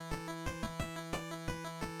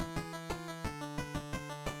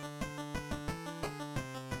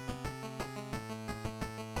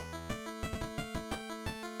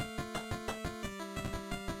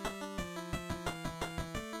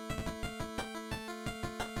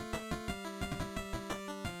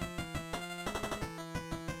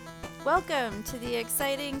Welcome to the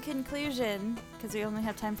exciting conclusion, because we only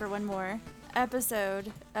have time for one more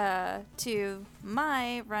episode, to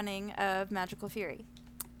my running of Magical Fury.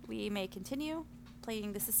 We may continue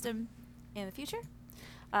playing the system in the future,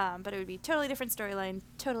 but it would be totally different storyline,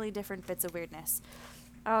 totally different bits of weirdness.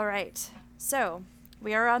 All right, so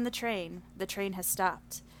we are on the train. The train has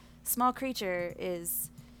stopped. Small creature is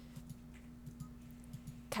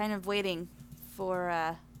kind of waiting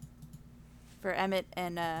for Emmett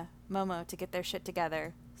and Momo to get their shit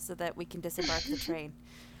together so that we can disembark the train.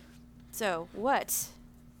 So, what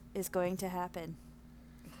is going to happen?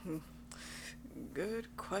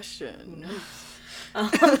 Good question.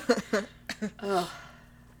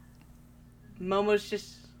 Momo's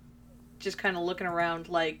just kind of looking around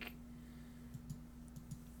like,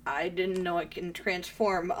 I didn't know I can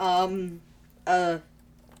transform.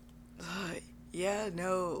 Yeah,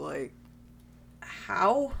 no, like,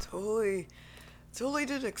 How? totally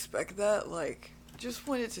didn't expect that. Like, just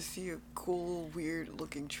wanted to see a cool,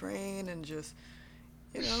 weird-looking train and just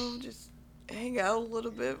hang out a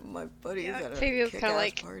little bit with my buddies at a Octavia was kinda kick-ass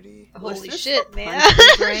like, party. holy Was this shit, the man. punch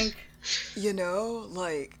we drank?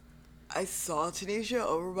 Like, I saw Tanisha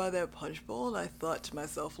over by that punch bowl, and I thought to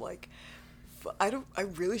myself, like, I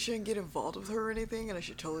really shouldn't get involved with her or anything, and I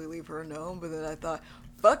should totally leave her alone. But then I thought,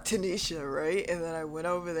 fuck Tanisha, right? And then I went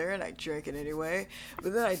over there and I drank it anyway.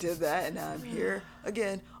 But then I did that, and now I'm here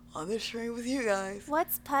again on this train with you guys.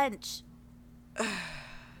 What's punch?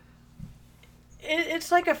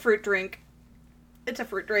 It's like a fruit drink. It's a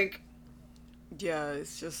fruit drink. Yeah,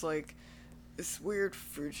 it's just like this weird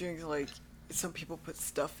fruit drink. Like, some people put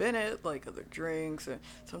stuff in it, like other drinks, and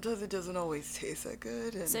sometimes it doesn't always taste that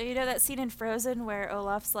good. And So you know that scene in Frozen where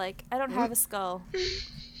Olaf's like, I don't have a skull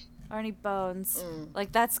or any bones.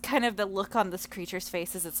 Like, that's kind of the look on this creature's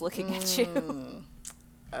face as it's looking at you.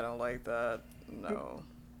 I don't like that. No.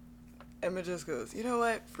 Emma just goes, you know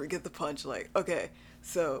what? Forget the punch. Like, okay,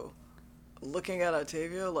 so looking at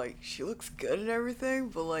Octavia, like, she looks good and everything,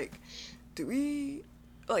 but like, we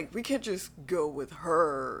can't just go with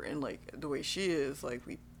her and like the way she is. Like,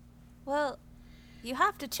 Well, you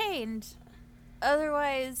have to change.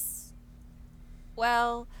 Otherwise,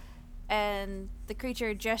 well, and the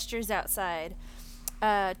creature gestures outside.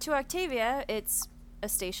 To Octavia, it's a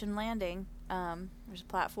station landing. There's a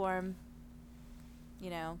platform,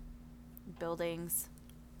 buildings,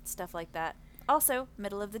 stuff like that. Also,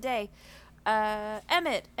 middle of the day.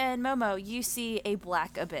 Emmett and Momo, you see a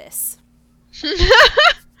black abyss.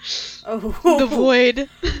 Oh. The void.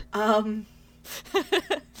 I'm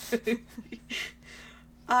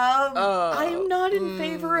not in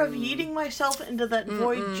favor of yeeting myself into that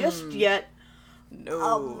void just yet.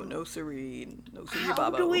 no serene, How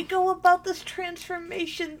Babo. do we go about this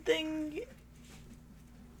transformation thing?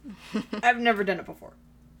 I've never done it before.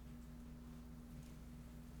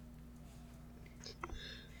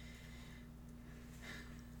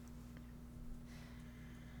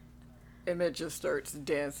 Emmett just starts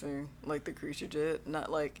dancing like the creature did. Not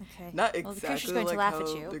Okay. not Well, the creature's exactly going to like laugh how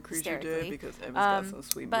at you the creature did, hysterically. because Emmett's got some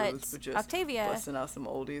sweet but moves, but just Octavia busting out some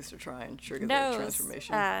oldies to try and trigger that knows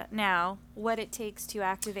transformation. now what it takes to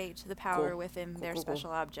activate the power Cool. within their Cool.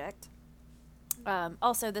 special object.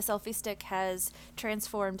 Also, the selfie stick has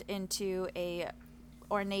transformed into a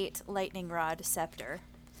ornate lightning rod scepter,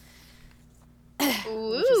 which is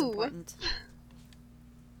Ooh. important.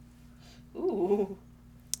 Ooh.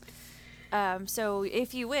 So,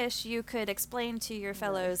 if you wish, you could explain to your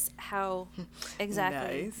fellows how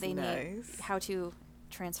exactly Nice, they need nice. how to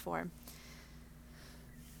transform.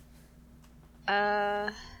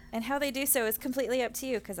 And how they do so is completely up to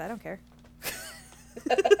you, because I don't care.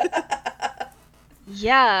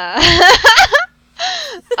 Yeah.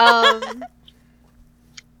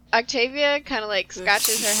 Octavia kind of like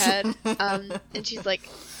scratches her head, and she's like,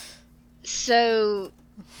 so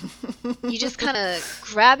you just kind of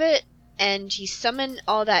grab it and you summon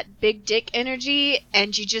all that big dick energy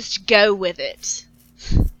and you just go with it.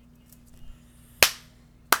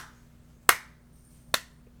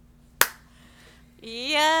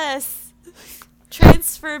 Yes!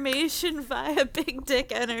 Transformation via big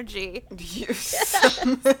dick energy. You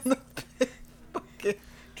summon the big fucking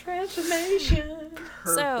Transformation.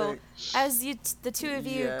 So, perfect. as the two of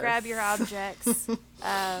you Yes. grab your objects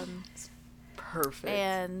Perfect.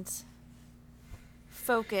 and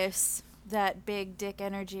focus that big dick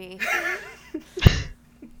energy,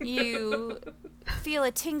 you feel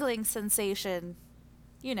a tingling sensation,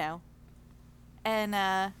 and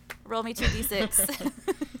roll me 2d6.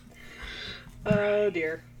 Oh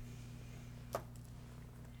dear.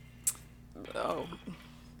 Oh,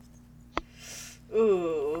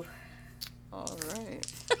 Ooh. all right.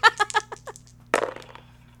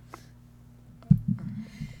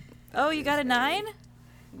 Oh, you got a 9?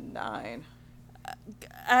 9.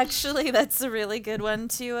 Actually, that's a really good one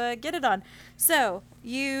to get it on. So,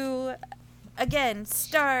 you, again,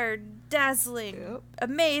 star dazzling, Yep.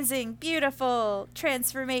 amazing, beautiful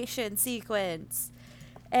transformation sequence.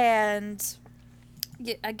 And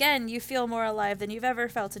again, you feel more alive than you've ever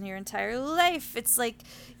felt in your entire life. It's like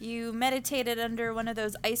you meditated under one of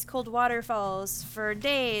those ice cold waterfalls for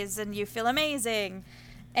days and you feel amazing.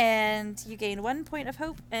 And you gain 1 point of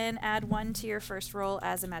hope and add 1 to your first roll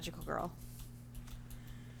as a magical girl.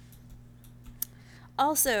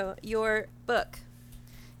 Also, your book,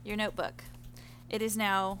 your notebook. It is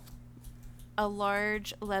now a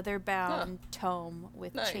large leather-bound tome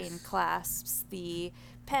with Nice. chain clasps. The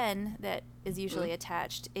pen that is usually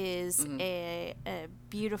attached is a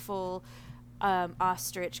beautiful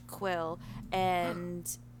ostrich quill,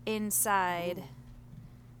 and inside,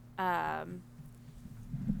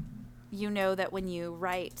 you know that when you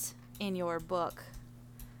write in your book,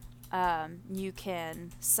 you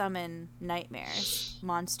can summon nightmares,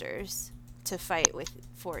 monsters, to fight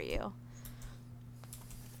for you.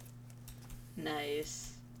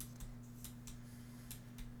 Nice.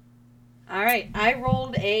 All right, I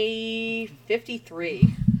rolled a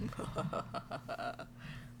 53.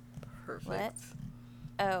 Perfect. What?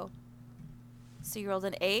 Oh. So you rolled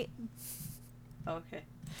an 8? Okay.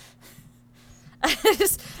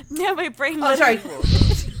 Now my brain Oh, was... sorry.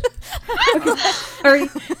 Sorry.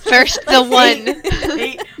 First the 1.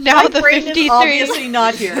 Eight. Now My the brain 53. is obviously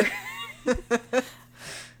not here.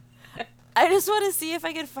 I just want to see if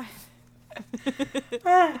I can find...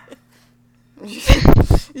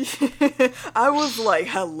 I was like,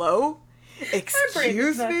 hello? My brain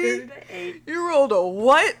Excuse is not me? here today. You rolled a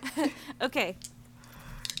what? Okay.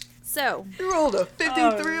 So, You rolled a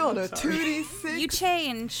 53 Oh, on a sorry. 2d6? you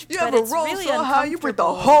change, You but have a it's roll really so high you break the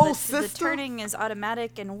uncomfortable. whole The system? turning is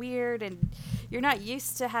automatic and weird, and you're not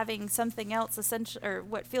used to having something else or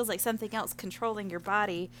what feels like something else controlling your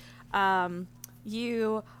body.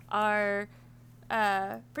 You are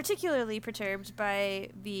particularly perturbed by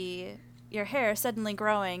your hair suddenly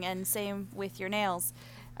growing, and same with your nails.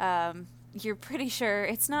 You're pretty sure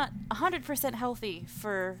it's not 100% healthy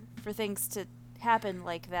for things to happen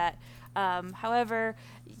like that. However,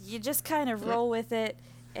 you just kind of roll with it,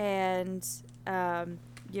 and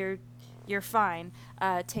you're fine.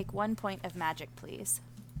 Take 1 point of magic, please.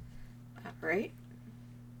 All right.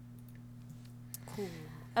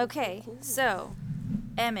 Okay, so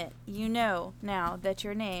Emmett, you know now that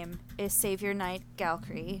your name is Savior Knight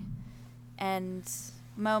Galcree, and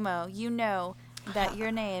Momo, you know that your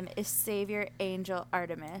name is Savior Angel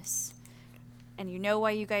Artemis, and you know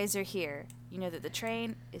why you guys are here. You know that the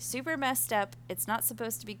train is super messed up. It's not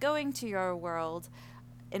supposed to be going to your world.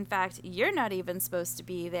 In fact, you're not even supposed to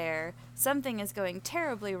be there. Something is going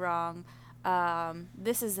terribly wrong.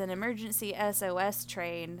 This is an emergency SOS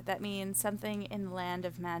train. That means something in the land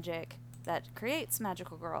of magic that creates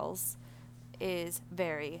magical girls is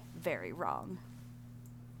very, very wrong.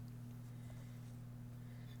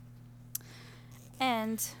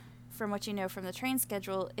 And from what you know from the train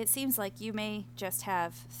schedule, it seems like you may just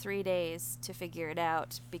have 3 days to figure it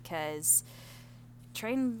out, because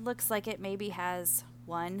train looks like it maybe has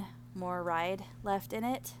 1 more ride left in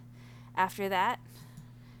it. After that,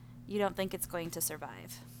 you don't think it's going to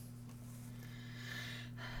survive.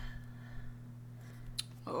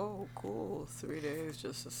 Oh, cool. 3 days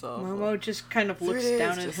just to solve. Momo just kind of 3 looks days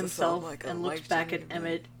down at just to himself sound like a and looks back at life-changing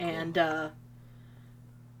Emmett event.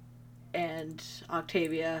 and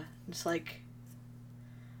Octavia. It's like,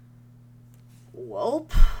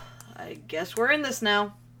 welp, I guess we're in this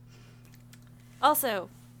now. Also,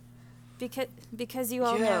 because you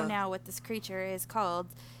all know Yeah. now what this creature is called,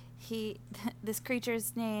 this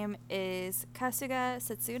creature's name is Kasuga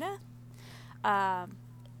Setsuna.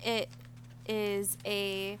 It is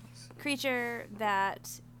a creature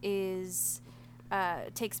that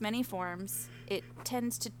takes many forms. It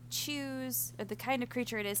tends to choose, the kind of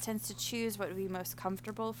creature it is tends to choose what would be most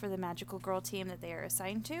comfortable for the magical girl team that they are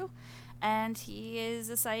assigned to, and he is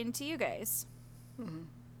assigned to you guys. Mhm.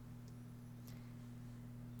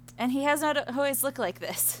 And he has not always looked like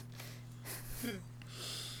this.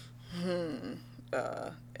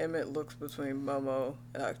 Emmett looks between Momo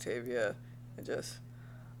and Octavia and just,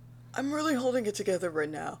 I'm really holding it together right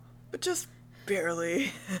now, but just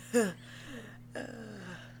barely.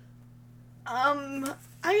 I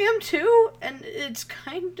am too, and it's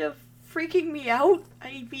kind of freaking me out.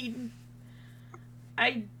 I mean,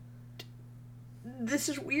 this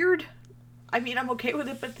is weird. I mean, I'm okay with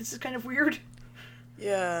it, but this is kind of weird.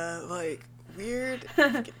 Yeah, like, weird.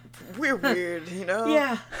 We're weird, you know?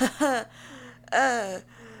 Yeah.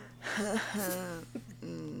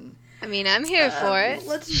 I mean, I'm here for it.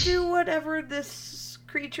 Let's do whatever this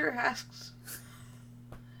creature asks.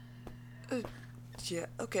 Yeah,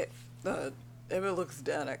 okay. Emma looks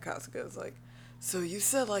down at Kasuga. It's like, so you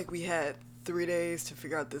said like we had 3 days to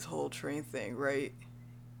figure out this whole train thing, right?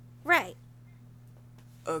 Right.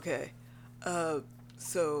 Okay.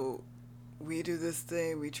 So we do this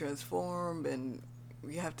thing, we transform, and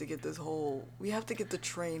we have to get the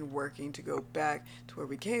train working to go back to where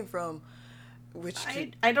we came from,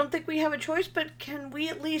 I don't think we have a choice, but can we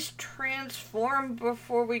at least transform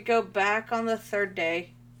before we go back on the 3rd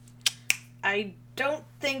day? I don't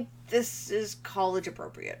think this is college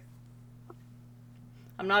appropriate.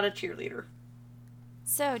 I'm not a cheerleader.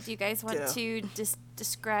 So, do you guys want to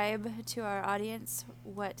describe to our audience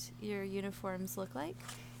what your uniforms look like?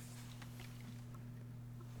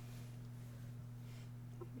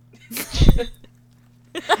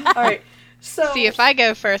 All right. So See, if I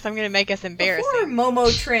go first, I'm gonna make us embarrassing. before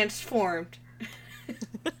Momo transformed.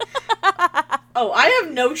 Oh, I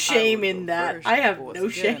have no shame in that. First, I have once no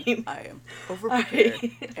again, shame. I am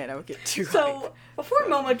overprepared, and I would get too hyped. So before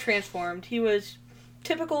Momo transformed, he was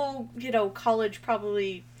typical, college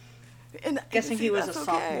probably. And guessing he was that's a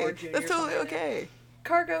sophomore, okay. junior, That's totally something like that. okay.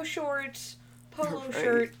 Cargo shorts, polo Right.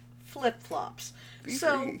 shirt, flip flops. Be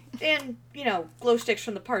So free. and glow sticks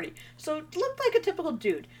from the party. So it looked like a typical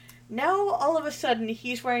dude. Now all of a sudden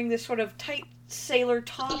he's wearing this sort of tight sailor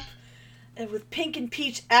top. And with pink and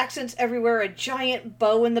peach accents everywhere, a giant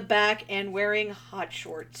bow in the back, and wearing hot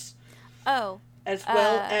shorts. Oh, As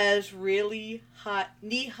well as really hot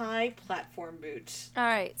knee-high platform boots. all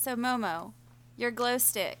right. So, Momo, your glow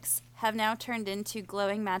sticks have now turned into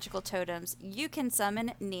glowing magical totems. You can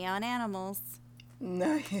summon neon animals.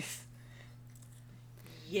 Nice.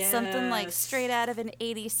 Yeah. Something like straight out of an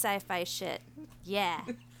 80s sci-fi shit. Yeah.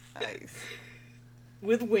 Nice.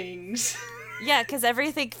 With wings. Yeah, because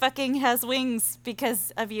everything fucking has wings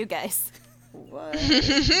because of you guys. What?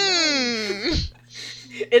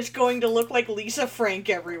 It's going to look like Lisa Frank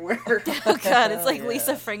everywhere. Oh god, it's like Yeah.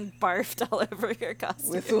 Lisa Frank barfed all over your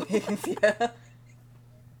costume. With wings, yeah.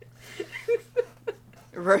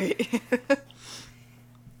 Right.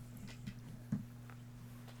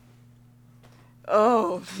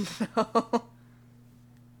 Oh, no.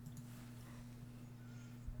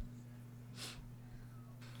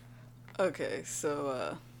 Okay,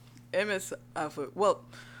 so, Emma's outfit, well,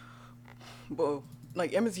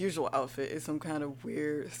 like, Emma's usual outfit is some kind of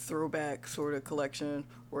weird throwback sort of collection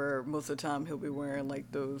where most of the time he'll be wearing,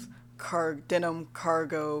 like, those denim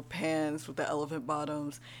cargo pants with the elephant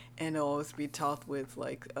bottoms, and he'll always be topped with,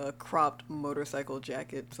 like, a cropped motorcycle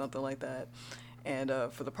jacket, something like that. And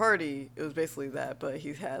for the party, it was basically that, but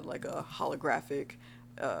he had, like, a holographic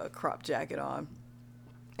crop jacket on.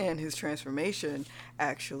 And his transformation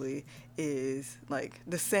actually is like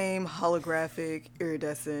the same holographic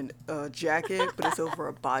iridescent jacket, but it's over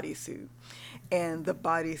a bodysuit. And the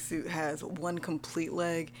bodysuit has one complete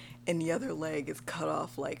leg, and the other leg is cut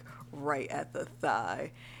off like right at the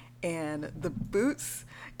thigh. And the boots,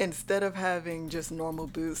 instead of having just normal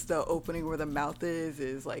boots, the opening where the mouth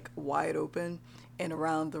is like wide open. And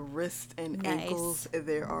around the wrist and Nice. ankles,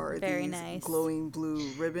 there are Very these nice. glowing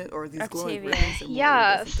blue ribbon, or these glowing Octavia. ribbons. and more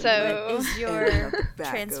Yeah, iridescent so- than What is and your then at the back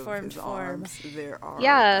of transformed his form? arms, there are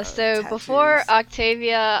Yeah, so before tattoos.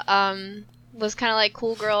 Octavia was kind of like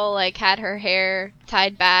cool girl, like had her hair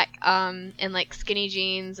tied back and like skinny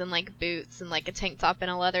jeans and like boots and like a tank top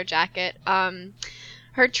and a leather jacket.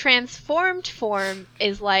 Her transformed form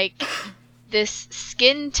is like this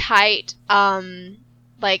skin tight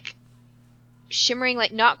like shimmering,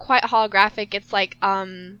 like not quite holographic, it's like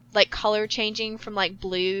color changing from like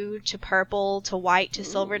blue to purple to white to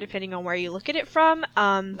silver depending on where you look at it from,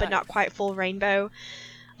 but not quite full rainbow.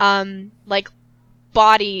 Like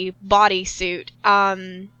body suit.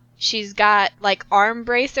 She's got like arm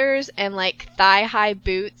bracers and like thigh high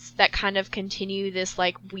boots that kind of continue this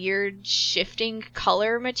like weird shifting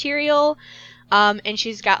color material. And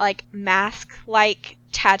she's got like mask like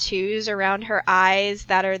tattoos around her eyes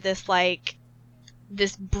that are this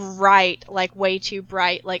bright, like way too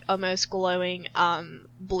bright, like almost glowing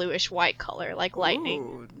bluish white color, like lightning.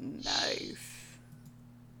 Ooh, nice.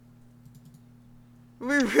 We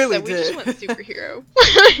really So we just did. went superhero.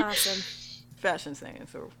 Awesome. Fashion saying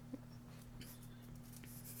so.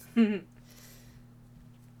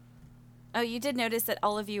 Oh, you did notice that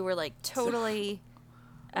all of you were like totally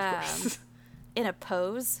in a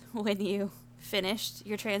pose when you finished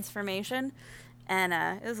your transformation, and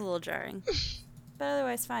it was a little jarring, but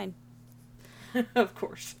otherwise fine. Of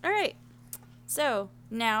course. All right, so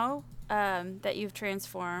now that you've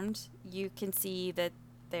transformed, you can see that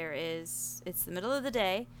it's the middle of the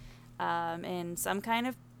day, in some kind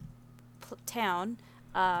of town.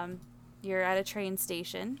 You're at a train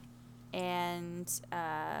station, and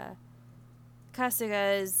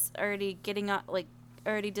Kasuga is already getting on, like,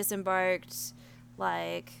 already disembarked,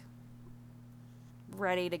 like,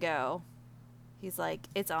 ready to go. He's like,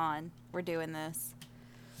 it's on. We're doing this.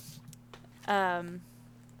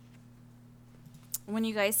 When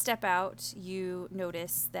you guys step out, you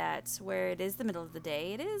notice that where it is the middle of the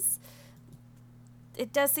day,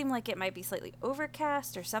 it does seem like it might be slightly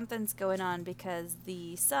overcast or something's going on, because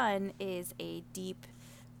the sun is a deep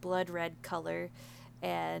blood red color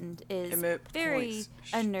and is Emmett very points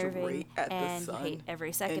unnerving, straight at the and you sun hate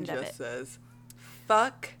every second and of just it. says,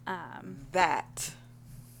 "Fuck that."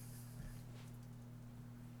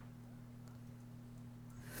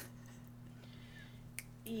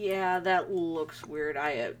 Yeah, that looks weird.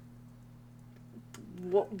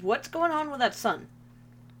 What's going on with that sun?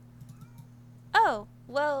 Oh,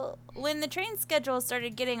 well, when the train schedule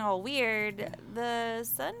started getting all weird, the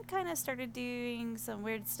sun kind of started doing some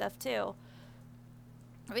weird stuff too.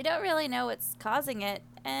 We don't really know what's causing it,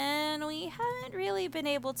 and we haven't really been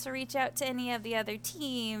able to reach out to any of the other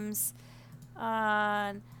teams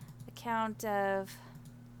on account of,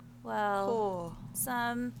 well, Cool.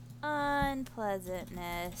 some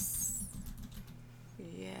unpleasantness.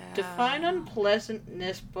 Yeah. Define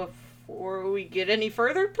unpleasantness before we get any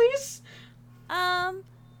further, please.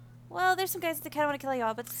 Well, there's some guys that kind of want to kill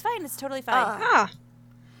y'all, but it's fine. It's totally fine. Ah.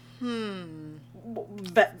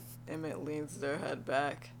 But Emmett leans their head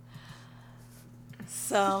back.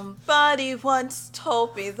 Somebody once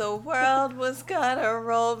told me the world was gonna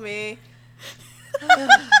roll me.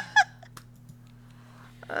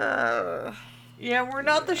 yeah, we're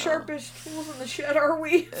not the sharpest tools in the shed, are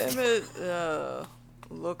we? Emmett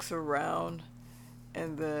looks around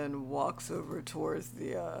and then walks over towards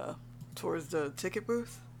the ticket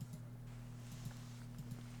booth.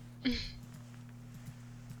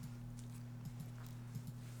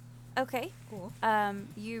 Okay. Cool.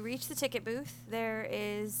 You reach the ticket booth. There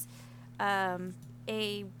is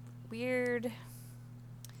a weird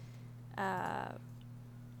kind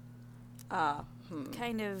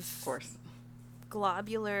Of course.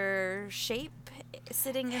 globular shape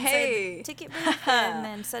sitting inside Hey. the ticket booth, and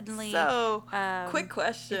then suddenly So, quick it's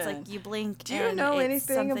question. like you blink. Do you and know it's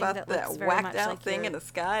anything something about that that looks very whacked much out like thing your in the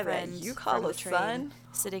sky that friend you call from a the train sun?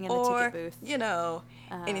 sitting in the Or, ticket booth? you know,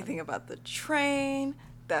 anything about the train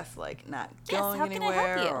that's like not Yes, going how can I help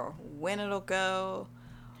anywhere, you? or when it'll go,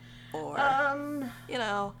 or you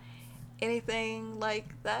know, anything like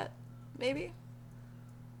that, maybe?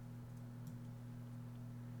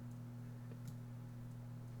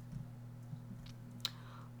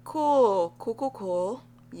 Cool.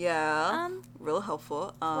 Yeah. Real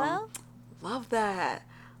helpful. Well, Love that.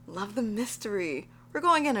 Love the mystery. We're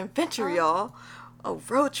going on an adventure, y'all. A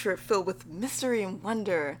road trip filled with mystery and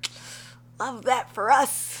wonder. Love that for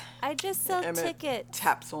us. I just sell Emmett tickets.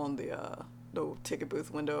 taps on the ticket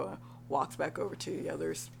booth window and walks back over to the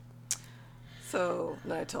others. So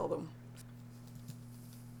then I tell them.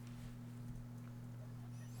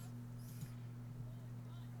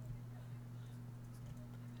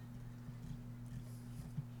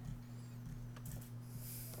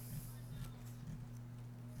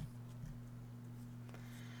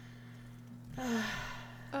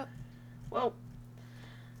 Well,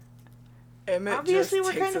 Emmett obviously just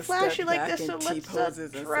we're takes kind a of flashy step like back this, so and let's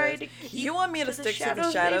T-poses and try says, to keep "You want me to to the stick to the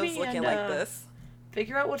shadows, shadows maybe, looking and, like this?"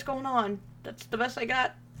 figure out what's going on. That's the best I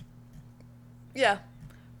got. Yeah.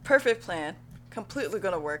 Perfect plan. Completely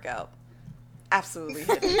gonna work out. Absolutely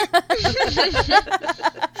hidden.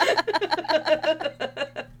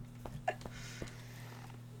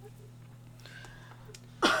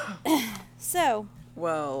 So,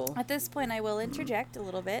 Well, at this point, I will interject a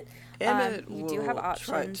little bit. Emmett You do have will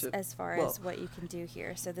try options to- as far well, as what you can do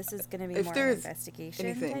here. So this is going to be if more there's investigation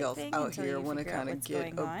anything type else thing out until here, I you want to figure out kind of what's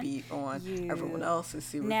get going a on. beat on You everyone else and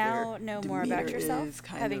see what now their know more about demeanor yourself, is,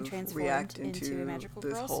 kind having of transformed react into a magical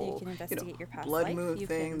this girl, so whole, you can investigate your past blood life. moon You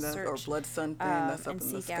thing can that, or search, blood sun thing that's up and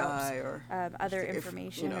in the seek out sky, or other if,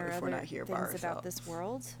 information or if we're other not here by things about ourselves. this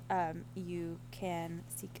world. You can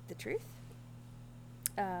seek the truth,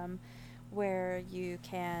 where you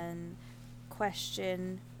can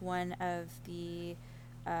question one of the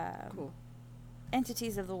Cool.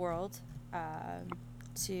 entities of the world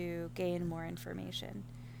to gain more information.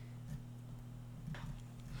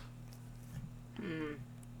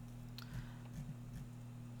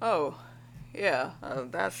 Oh, yeah,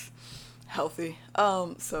 that's healthy.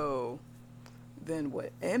 So then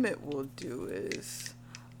what Emmett will do is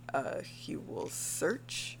he will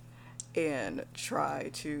search and try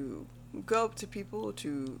to go up to people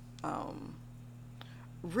to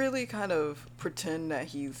really kind of pretend that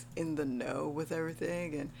he's in the know with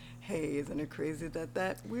everything and, hey, isn't it crazy that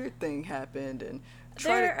that weird thing happened, and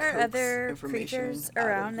try There to are coax other information creatures out of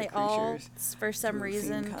around. the They all, creatures for some who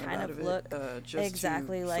seem reason, kind out of it, look just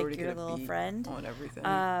exactly to like sort of your get a little beat friend. on everything.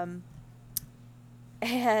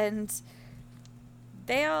 And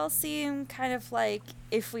they all seem kind of like,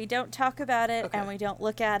 if we don't talk about it Okay. and we don't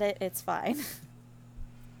look at it, it's fine.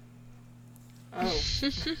 Oh.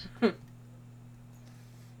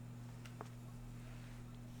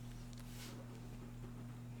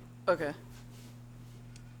 Okay.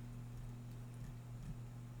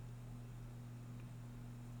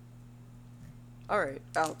 Alright,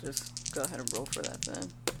 I'll just go ahead and roll for that then.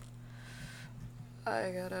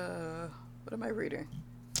 I got a... What am I reading?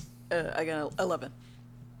 I got 11.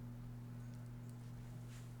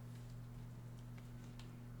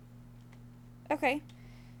 Okay.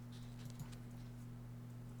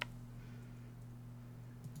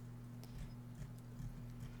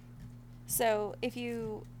 So,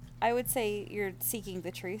 I would say you're seeking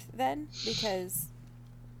the truth then, because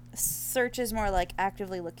search is more like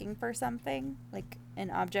actively looking for something, like an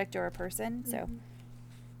object or a person, so.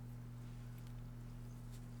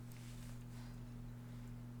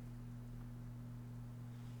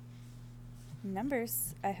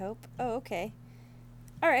 Numbers, I hope. Oh, okay.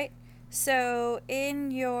 All right. So,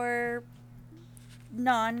 in your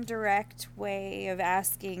non-direct way of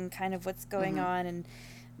asking kind of what's going on, and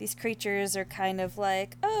these creatures are kind of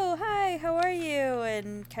like, oh, hi, how are you,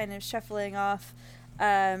 and kind of shuffling off,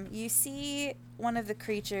 you see one of the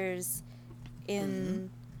creatures in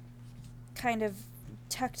kind of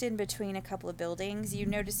tucked in between a couple of buildings. You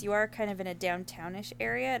notice you are kind of in a downtownish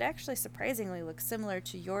area. It actually surprisingly looks similar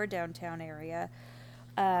to your downtown area.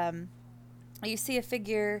 You see a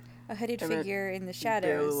figure, a hooded And it figure in the barely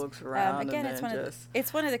shadows. looks around Again, and it's then one of just,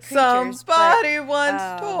 it's one of the creatures. somebody but,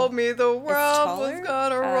 once told me the world was taller.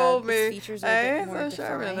 gonna roll Its me. features are a bit Ain't more so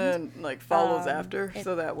sharp, and defined. then like follows Um, after, it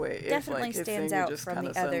so that way if definitely like his stands finger out just from kind the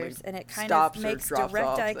of suddenly others, and it kind stops of or makes drops direct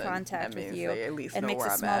off, eye then contact that with means you they at least and know makes where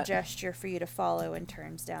a I'm small at. gesture for you to follow and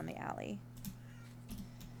turns down the alley.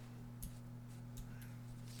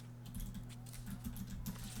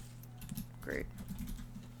 Great.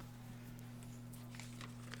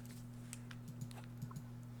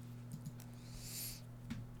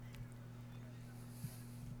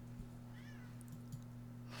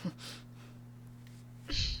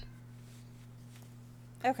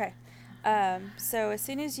 Okay. So as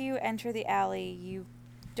soon as you enter the alley, you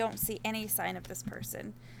don't see any sign of this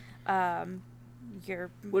person.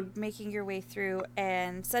 You're making your way through,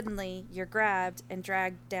 and suddenly you're grabbed and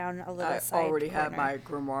dragged down a little I side already corner. have my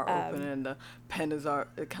grimoire open and the pen is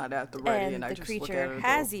kind of at the ready, and I the just look at creature it and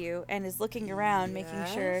has go, you and is looking around, making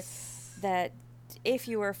sure "Yes?" that if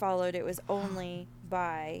you were followed, it was only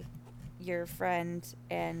by your friend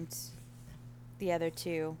and the other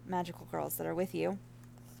two magical girls that are with you.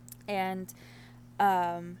 And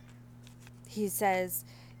he says,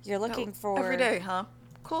 you're looking Oh, for every day, huh?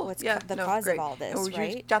 Cool. what's Yeah, the no, cause great. of all this, Oh, you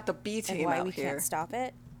right? got the B And team why out we here. can't stop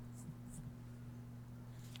it.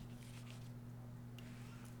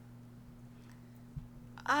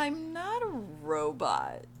 I'm not a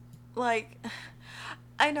robot. Like,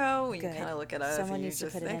 I know when you Good. kind of look at us Someone and you needs to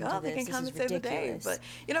just put an think, end to oh, they can this. come This and is save the day. ridiculous. But,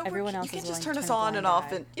 you know, Everyone else you can is just willing turn to us turn a on and blind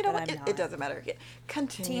off, eye, and you know but what? I'm It not. doesn't matter. Yeah,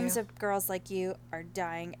 continue. Teams of girls like you are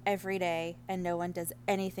dying every day, and no one does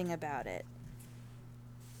anything about it.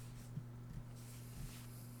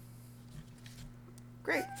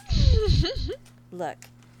 Great. Look,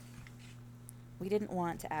 we didn't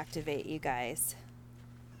want to activate you guys.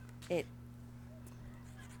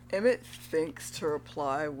 Emmett thinks to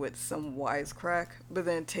reply with some wisecrack, but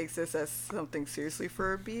then takes this as something seriously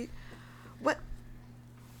for a beat. What?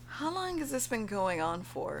 How long has this been going on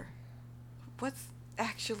for? What's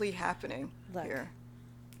actually happening Look. here?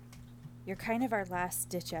 You're kind of our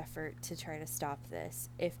last-ditch effort to try to stop this.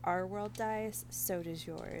 If our world dies, so does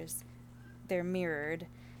yours. They're mirrored,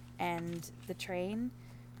 and the train,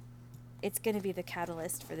 it's going to be the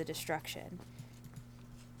catalyst for the destruction.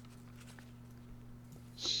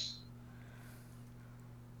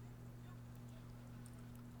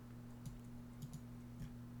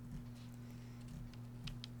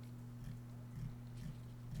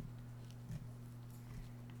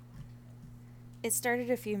 It started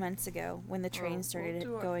a few months ago when the train started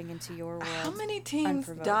going into your world. How many teams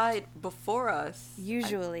unprovoked. died before us?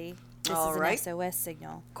 Usually, this All is an right. SOS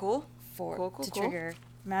signal Cool. to trigger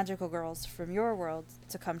magical girls from your world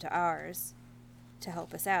to come to ours to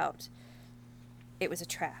help us out. It was a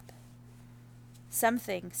trap.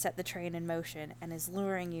 something set the train in motion and is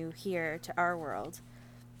luring you here to our world.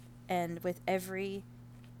 And with every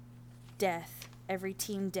death, every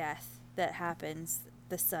team death that happens,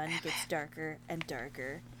 the sun gets darker and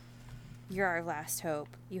darker. You're our last hope.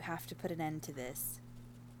 You have to put an end to this.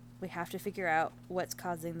 We have to figure out what's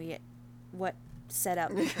causing what set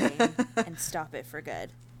out the train and stop it for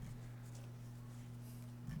good.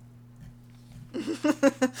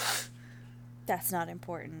 That's not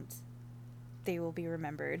important. They will be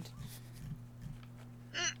remembered.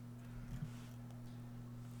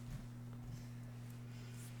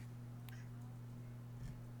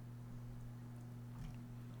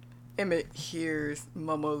 Emmett hears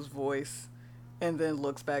Momo's voice and then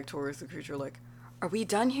looks back towards the creature like, are we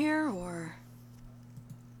done here, or...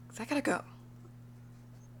 'Cause I gotta go.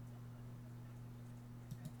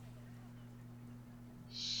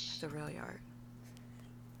 The rail yard.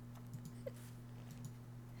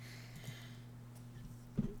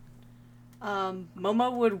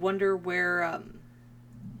 Momo would wonder where,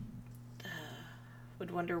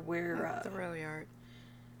 The rail yard.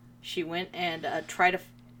 she went and try to...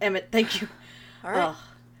 Emmett, thank you. All right.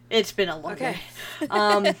 It's been a long Okay. day.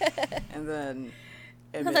 And then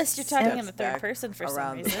Emmett Unless you're talking in steps the third back person for some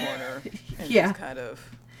around the reason. corner and Yeah. just kind of...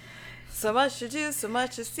 So much to do, so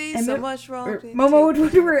much to see, so Emmett- much wrong. Momo would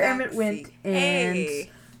wonder where Back Emmett went seat. and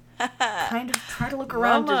Hey. kind of try to look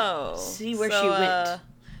around Momo. to see where So, she went.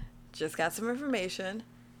 Just got some information.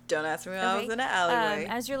 Don't ask me when I was Okay. in an alleyway.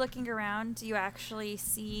 As you're looking around, you actually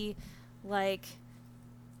see, like,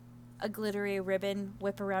 a glittery ribbon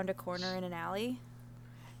whip around a corner in an alley.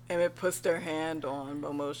 Emmett puts their hand on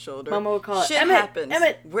Momo's shoulder. Momo would call it, Shit Emmett, happens.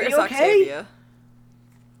 Emmett, Where's are you okay? Octavia?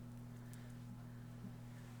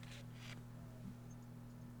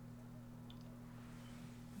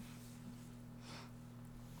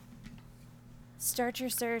 Start your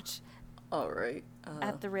search All right.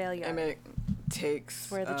 at the rail yard. Emmett takes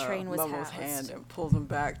Where the train was Momo's housed. hand and pulls him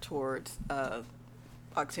back towards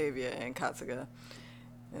Octavia and Katsuga.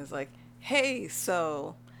 And is like, hey,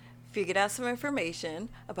 so figured out some information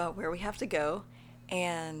about where we have to go,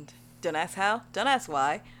 and don't ask how, don't ask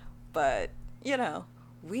why, but, you know,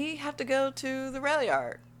 we have to go to the rail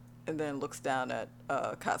yard. And then looks down at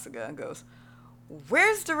Katsuga and goes,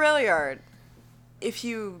 where's the rail yard? If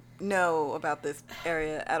you know about this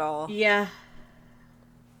area at all. Yeah.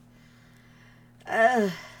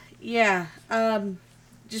 Yeah.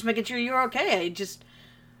 Just making sure you're okay.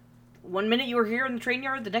 One minute you were here in the train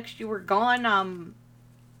yard, the next you were gone.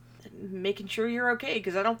 Making sure you're okay,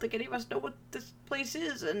 because I don't think any of us know what this place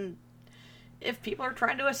is, and if people are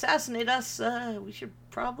trying to assassinate us, we should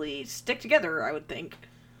probably stick together, I would think.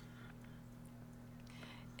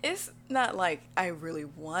 It's not like I really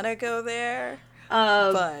want to go there,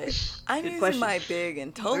 But but I'm using question. my big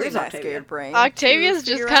and totally Where's not Octavia? scared brain. Octavia's to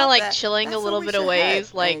just figure kinda, out like, that chilling a that's little what we bit of should ways,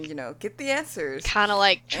 head like, and, you know, get the answers. kind of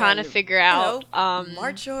like trying to and, figure you out, know,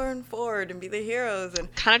 march on forward and be the heroes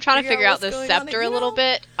and kind of trying to figure out what's the going on, scepter you a little know,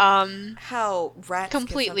 bit. how rats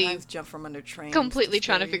completely- can sometimes jump from under trains. Completely to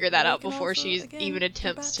trying to stay. figure that We out can before also, she again, even keep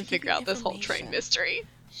attempts out to give figure you out this whole train information. mystery.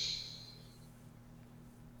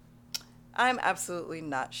 I'm absolutely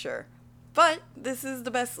not sure. But this is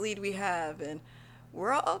the best lead we have, and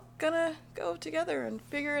we're all gonna go together and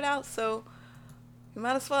figure it out, so we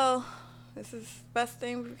might as well. This is the best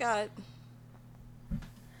thing we've got.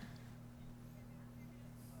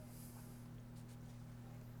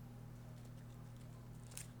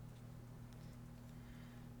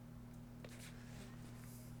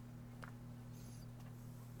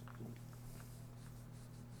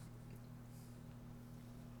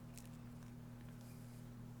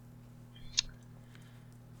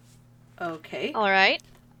 okay. All right.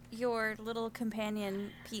 Your little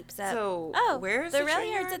companion peeps up. So, Oh, where's the the rail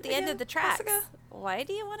train yard's yard at the end again, of the tracks. Jessica? Why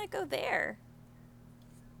do you want to go there?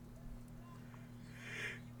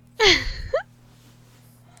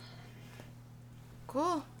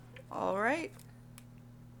 Cool. All right.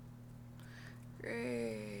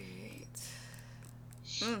 Great.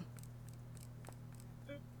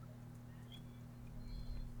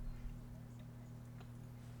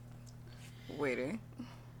 Waiting.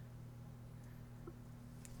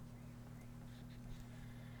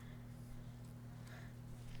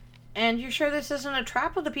 And you're sure this isn't a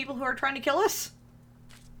trap of the people who are trying to kill us?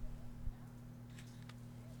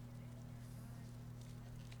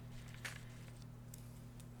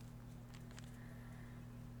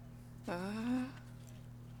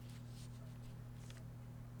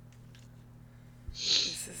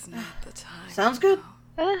 This is not the time. Sounds good.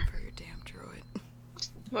 Uh, For your damn droid.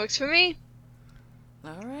 works for me.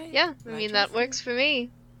 All right. Yeah, I My mean, choice that then. works for me.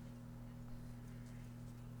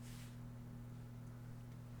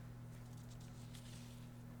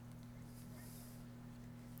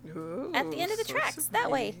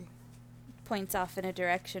 That way. Points off in a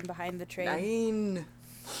direction behind the train. 9.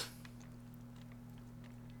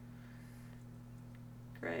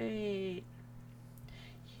 Great.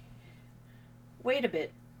 Wait a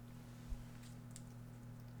bit.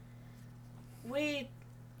 Wait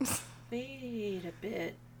a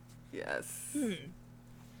bit. Yes.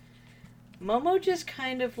 Momo just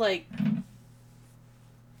kind of like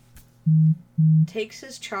takes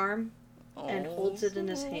his charm and holds it in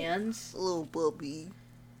his hands. Little bubby.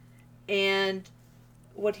 And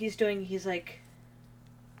what he's doing, he's like,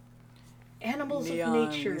 animals Neon, of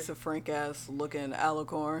nature. Lisa Frank ass looking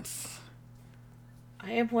alicorns.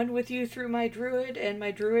 I am one with you through my druid, and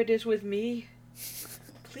my druid is with me.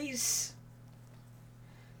 Please.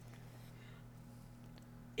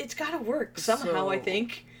 It's gotta work somehow, I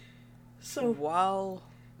think. So while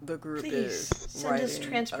the group please is send us riding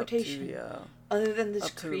transportation. up to other than this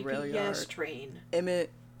up to the rail creepy ass yard. train. Emmett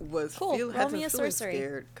was Cool, roll had me been a feeling sorcery.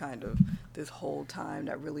 scared kind of this whole time,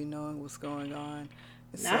 not really knowing what's going on.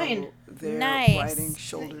 And 9. So they're Nice. riding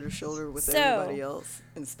shoulder to shoulder with So, everybody else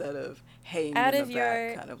instead of hanging Out in of the your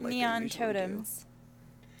back, kind of like they neon usually do. totems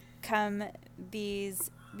come these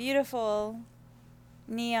beautiful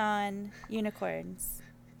neon unicorns.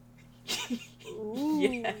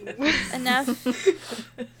 Yeah.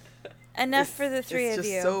 Enough for the three it's of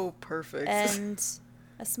just you. so perfect. And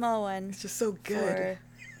a small one it's just so good.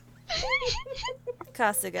 for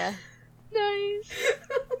Kasuga. Nice.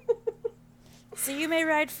 So you may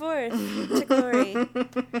ride forth to glory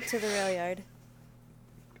to the rail yard.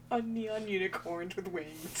 A neon unicorn with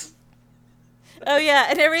wings. Oh yeah,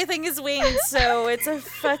 and everything is winged, so it's a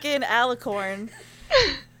fucking alicorn.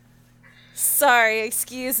 Sorry,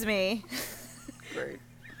 excuse me. Great.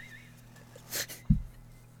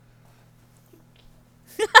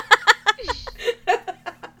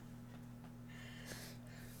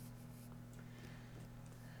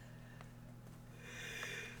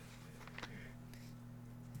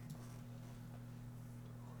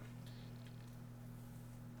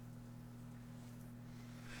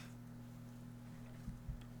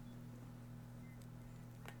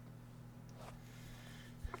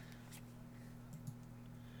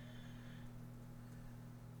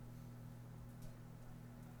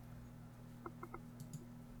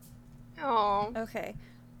 Oh. Okay,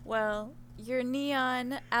 well, your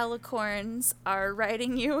neon alicorns are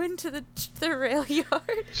riding you into the rail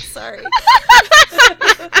yard. Sorry.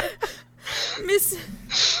 Miss...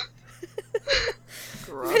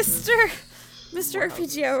 Garages. Mr. Wow,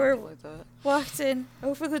 RPG Hour something like that. walked in,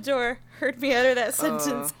 opened the door, heard me utter that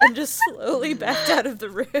sentence, and just slowly backed out of the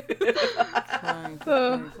room. Trying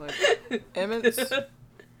to think, like, Emmett's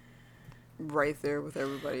right there with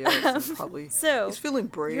everybody else. And probably so, he's feeling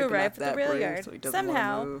brave, you but arrive not at the that rail brave, yard. so he doesn't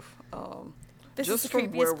Somehow, want to move. This just is the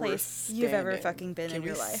from where creepiest we're place you've ever standing, fucking been can in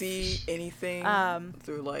your we life. see anything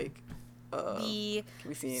through like The can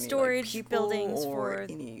we see any storage like, people buildings or for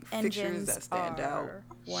any fixtures engines that stand out are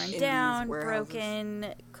worn in these down, warehouses?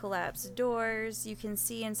 broken, collapsed doors. You can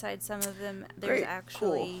see inside some of them there's Great,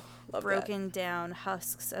 actually cool. Love broken down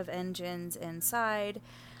husks of engines inside.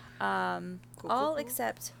 Cool, All cool.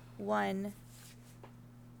 except one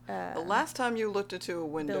The last time you looked into a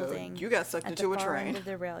window, building you got sucked at into the a far train. end of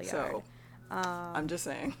the rail yard. So I'm just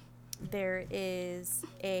saying. There is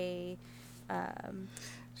a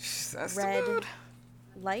That's red the mood.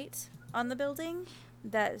 light on the building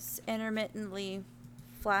that's intermittently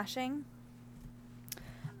flashing.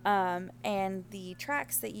 And the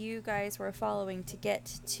tracks that you guys were following to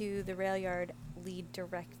get to the rail yard lead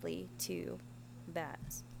directly to that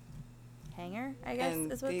hangar, I guess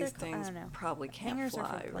And is what these they're called. I things don't know. probably can't Hangars are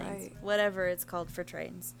fly, for planes. right? Whatever it's called for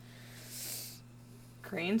trains.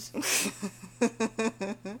 Cranes?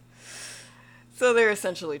 So they're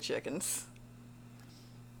essentially chickens.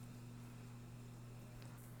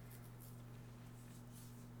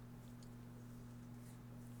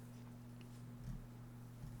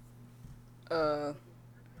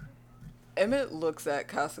 Emmett looks at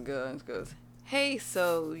Kasuga and goes, "Hey,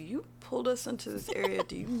 so you pulled us into this area.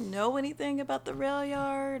 Do you know anything about the rail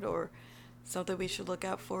yard or something we should look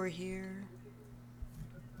out for here?"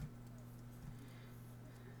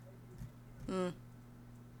 You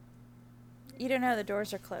don't know, the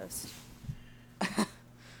doors are closed.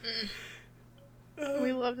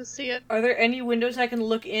 We love to see it. Are there any windows I can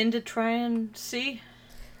look in to try and see?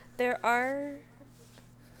 There are...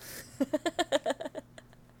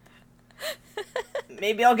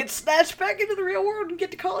 Maybe I'll get snatched back into the real world and get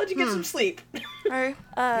to college and get some sleep. Alright.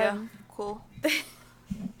 Yeah, cool.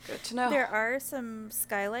 Good to know. There are some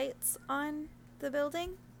skylights on the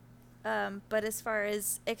building, but as far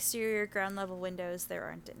as exterior ground level windows, there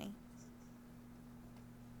aren't any.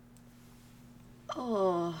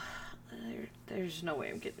 Oh, there's no way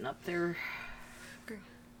I'm getting up there.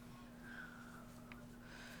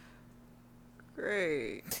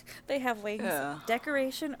 Great. They have wings. Yeah.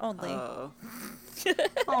 Decoration only. Oh.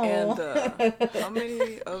 And how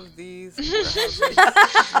many of these warehouses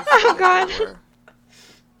Oh, God. were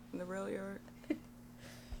in the rail yard?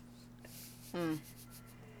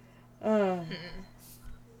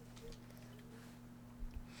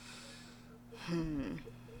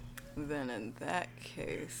 Then in that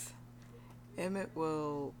case, Emmett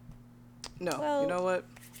will. No, Well, you know what?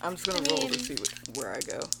 I'm just gonna I roll mean- to see where I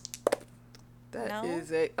go. That is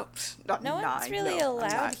No? a not No nine. one's really no, allowed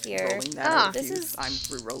I'm not here. Rolling that. Ah. I This refuse. is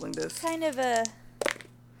I'm re-rolling this. Kind of a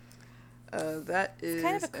That is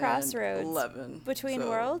kind of a crossroads 11 between so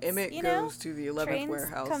worlds, Emmett you know? goes to the 11th Trains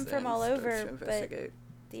warehouse come from and all starts over, to but- investigate.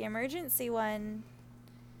 the emergency one.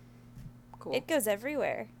 Cool. It goes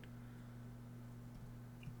everywhere.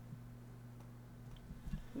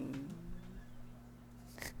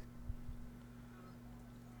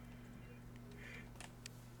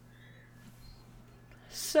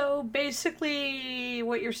 So basically,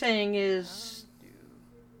 what you're saying is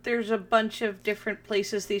there's a bunch of different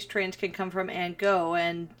places these trains can come from and go,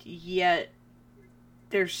 and yet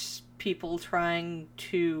there's people trying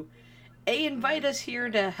to A, invite us here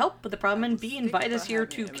to help with the problem, and B, invite us here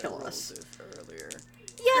to kill us.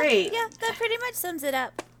 Yeah, Great. yeah, that pretty much sums it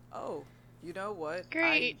up. Oh, you know what?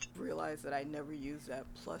 Great. I realized that I never used that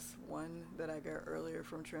 +1 that I got earlier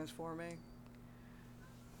from transforming.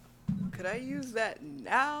 Could I use that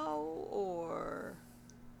now, or...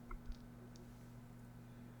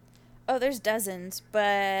 Oh, there's dozens,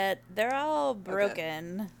 but they're all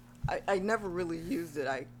broken. I never really used it.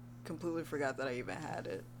 I completely forgot that I even had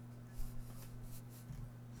it.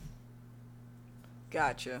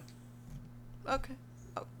 Gotcha. Okay.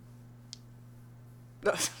 Oh.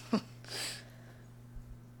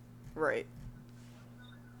 Right.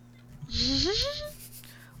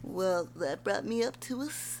 Well, that brought me up to a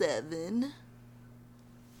 7.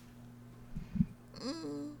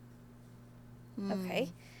 Okay.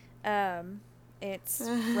 It's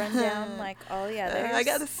run down like all the others. I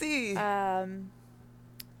gotta see. As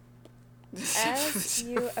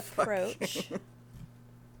you approach,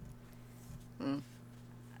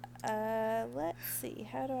 let's see.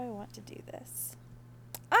 How do I want to do this?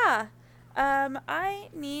 I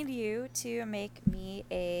need you to make me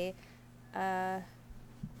a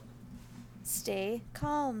stay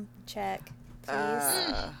calm check,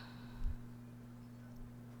 please.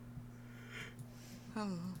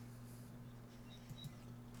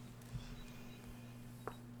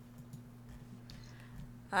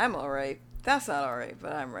 I'm alright. That's not alright,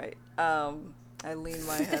 but I'm right. I lean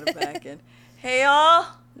my head back and, hey y'all!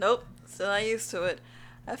 Nope, still not used to it.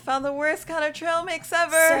 I found the worst kind of trail mix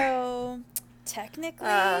ever! So, technically,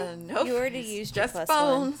 nope, you already it's used your just +1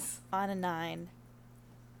 bones. on a 9.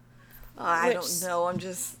 I Which- don't know,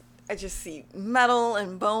 I just see metal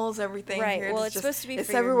and bones, everything Right. here. Well, It's it's just, supposed to be it's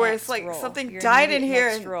for your everywhere. next It's like roll, something your died in immediate here.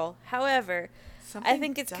 next And roll. However, I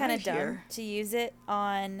think it's kind of died dumb here. to use it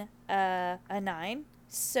on a 9.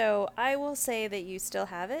 So I will say that you still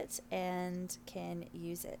have it and can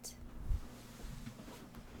use it.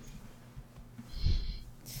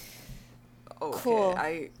 Okay, Cool.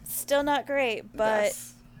 I Still not great, but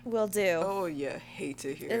that's- will do. oh, you hate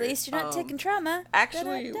to hear. At least you're not it. taking trauma.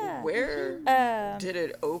 Actually, Da-da-da. where did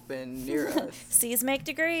it open near us? C's make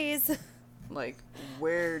degrees. Like,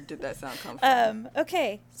 where did that sound come from?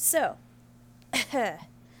 Okay, so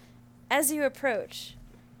as you approach,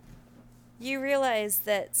 you realize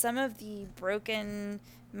that some of the broken,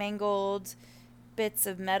 mangled bits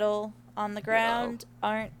of metal on the ground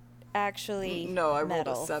aren't actually No, I rolled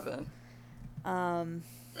metal. a 7.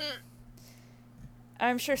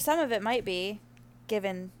 I'm sure some of it might be,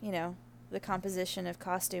 given, the composition of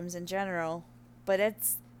costumes in general, but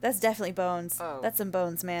that's definitely bones. Oh. That's some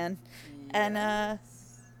bones, man. And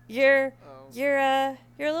Yes. you're Oh. you're a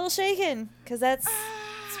little shaken because it's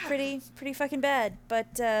pretty fucking bad.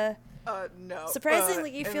 But No. surprisingly,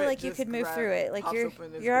 you feel Emmett like you just could move through it. Like pops you're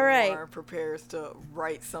open his you're all right. grimoire and prepares to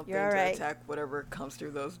write something You're all to right. attack whatever comes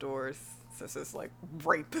through those doors, since it's like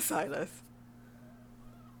right beside us.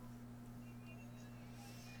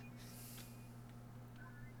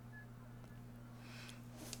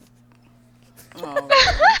 Oh,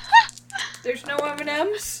 There's no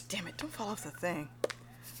M&Ms? damn it! Don't fall off the thing.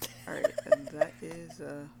 All right, and that is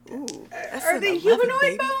ooh. That's Are an they 11, humanoid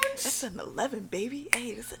baby. bones? That's an 11, baby.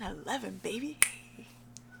 Hey, that's an 11, baby.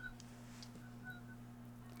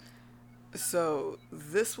 So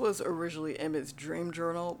this was originally Emmett's dream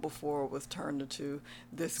journal before it was turned into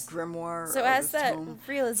this grimoire. So of as this that tome.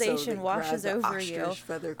 realization they washes grab the over you, ostrich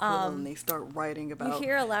feather quill and they start writing about.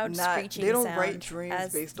 hear a loud screeching They don't sound write dreams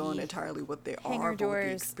as based on the entirely what they hangar are, but what the doors,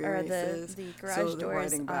 or experience the is. garage So they're doors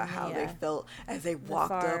writing about on how the, they felt as they walked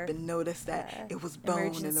far, up and noticed that it was bone,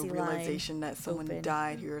 and the emergency line realization that someone open.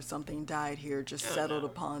 died here or something died here just settled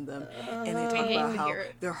upon them. And they I talk hate about to how hear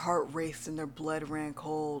it. their heart raced and their blood ran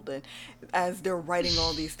cold. And as they're writing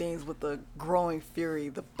all these things with the growing fury,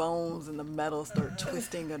 the bones and the metal start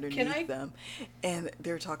twisting underneath them. And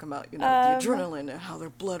they're talking about, the adrenaline and how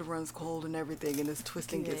their blood runs cold and everything. And this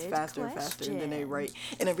twisting gets Good faster and faster. And then they question. write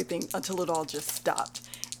and everything until it all just stopped.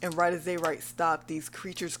 And right as they write stop, these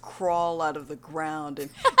creatures crawl out of the ground and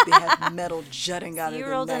they have metal jutting out you of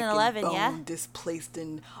their rolled an neck 11, and yeah? bone displaced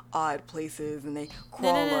in odd places, and they No,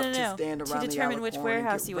 crawl no, no, up no, to no. stand To around determine the which alicorn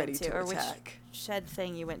warehouse and you get ready went to, to or which attack. shed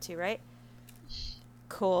thing you went to, right?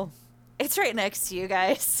 Cool. It's right next to you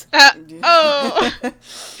guys. Oh,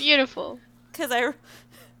 beautiful. Because I.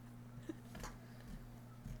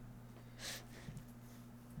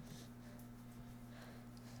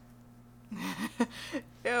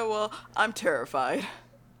 Yeah, well, I'm terrified.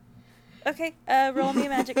 Okay, roll me a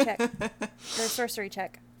magic check. Or a sorcery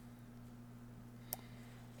check.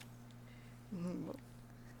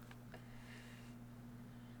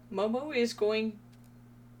 Momo is going.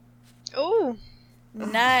 Oh,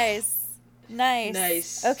 Nice. Nice.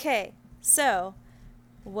 Nice. Okay, so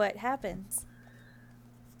what happens?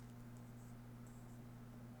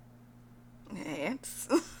 Ants.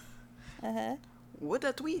 Uh-huh. What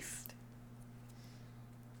a twist.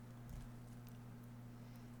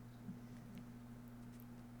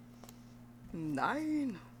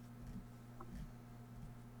 Nine.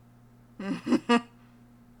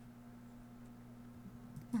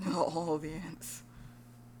 All the ants.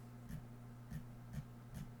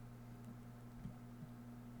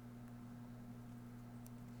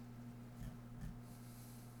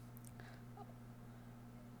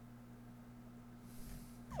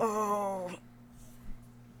 Oh.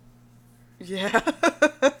 Yeah.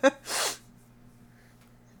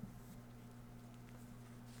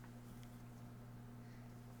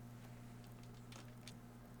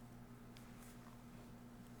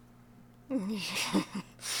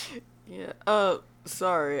 Yeah.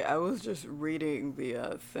 Sorry, I was just reading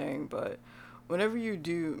the thing, but whenever you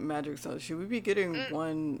do magic stuff, should we be getting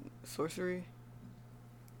one sorcery?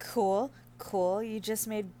 Cool. Cool. You just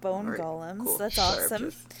made bone Alright, golems. cool. That's Sorry,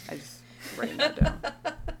 awesome. I just writing that down.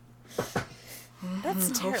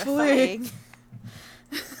 That's Hopefully. terrifying.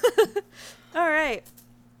 All right.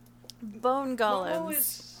 Bone Momo golems.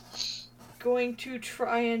 is going to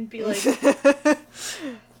try and be like,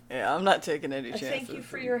 Yeah, I'm not taking any I chances. thank you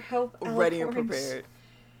for your help, Ready and Alicorns."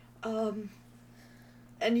 prepared.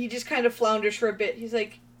 And he just kind of flounders for a bit. He's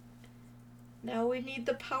like, now we need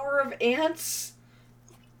the power of ants.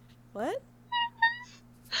 What?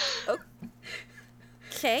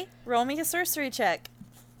 Okay, roll me a sorcery check.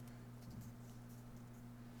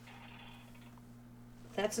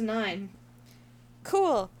 That's a 9.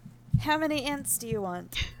 Cool. How many ants do you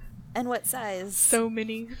want? And what size? so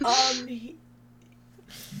many.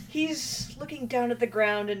 He's looking down at the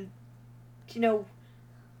ground and,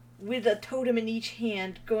 with a totem in each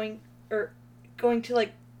hand, going to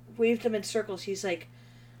like wave them in circles. He's like,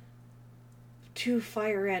 2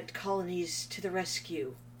 fire ant colonies to the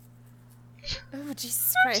rescue. Oh,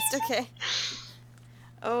 Jesus Christ. Okay.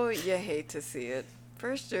 Oh, you hate to see it.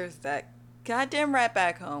 First there's that goddamn rat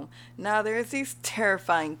back home. Now there's these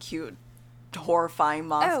terrifying, cute, horrifying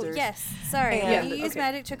monsters. Oh, yes. Sorry. And- you use okay.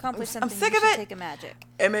 magic to accomplish I'm something. sick you of should it. Take a magic.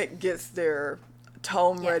 Emmett gets their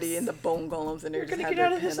tome ready Yes. and the bone golems, and they're We're just gonna have get out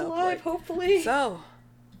their of this pen up, alive, like, hopefully. So,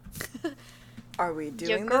 are we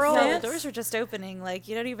doing girl- this? No, yet? the doors are just opening. Like,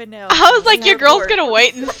 you don't even know. I was like, your girl's Airport. gonna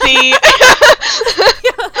wait and see.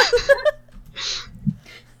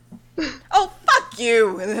 Oh, fuck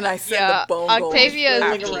you! And then I send Yeah, the bone Octavia is golems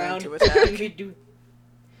Flailing after around. them to attack. We do-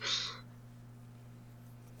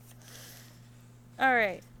 All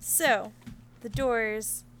right. So, the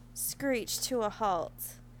doors screech to a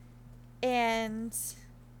halt. And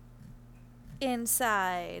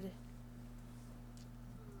inside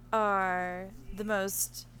are the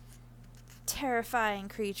most terrifying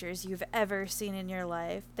creatures you've ever seen in your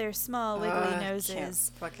life. Their small wiggly Can't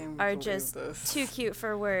noses fucking are believe just this. too cute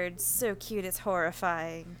for words. So cute it's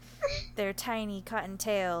horrifying. Their tiny cotton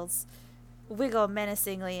tails wiggle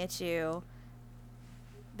menacingly at you.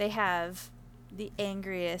 They have the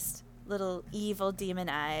angriest little evil demon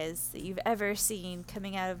eyes that you've ever seen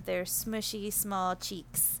coming out of their smushy small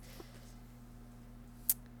cheeks.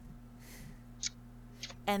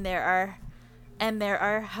 and there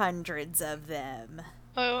are hundreds of them.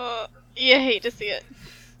 Oh, you hate to see it.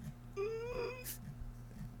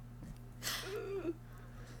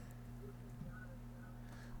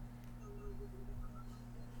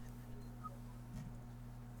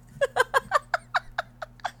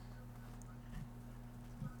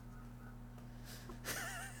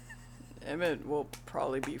 Emmett will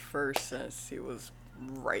probably be first since he was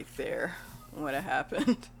right there when it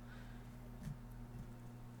happened.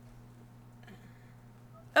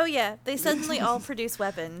 Oh yeah, they suddenly all produce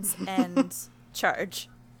weapons and charge.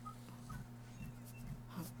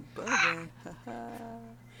 Bugging.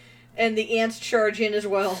 And the ants charge in as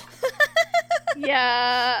well.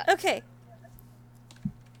 Yeah. Okay.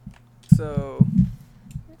 So,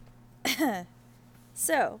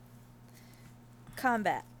 So,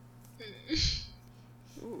 combat.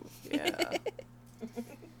 ooh, yeah.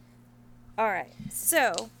 All right.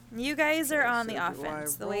 So, you guys are Okay, on the so do I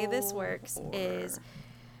offense. The way this roll, works or- is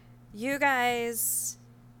you guys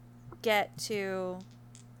get to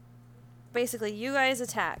basically you guys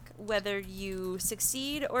attack. Whether you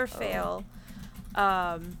succeed or fail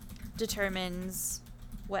determines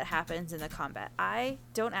what happens in the combat. I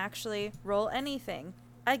don't actually roll anything.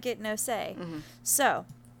 I get no say. Mhm. So,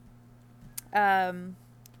 let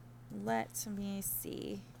me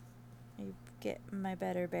see. I get my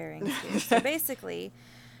better bearings here. So basically,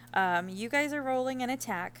 you guys are rolling an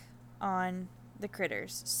attack on the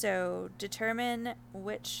critters. So determine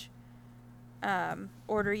which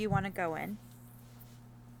order you want to go in.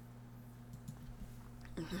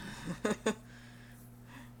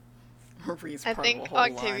 Reed's I part of a think whole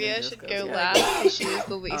line and Octavia just should goes, go yeah. last because she was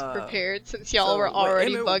the least prepared since y'all So were what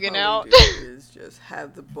already Emmett would bugging probably out. do is just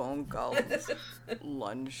have the bone golems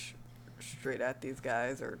lunge straight at these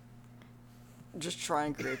guys, or just try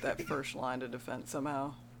and create that first line of defense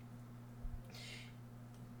somehow.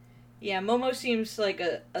 Yeah, Momo seems like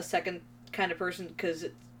a second kind of person because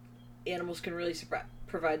animals can really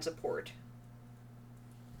provide support.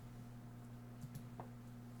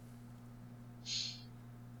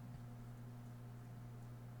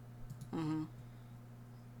 Mm-hmm.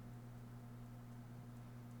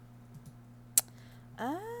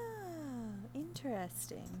 Ah,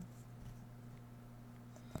 interesting.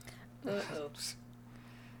 Uh-oh.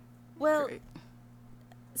 Well, Great.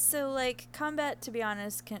 so like combat, to be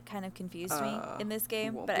honest, kind of confused me in this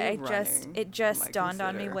game, won't but be it running, just might dawned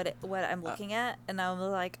on me consider. what I'm looking at, and I was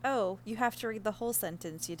like, oh, you have to read the whole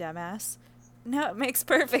sentence, you dumbass. No, it makes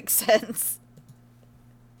perfect sense.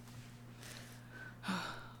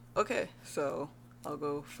 Okay, so I'll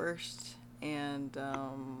go first, and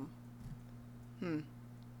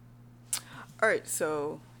Alright,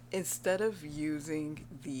 so instead of using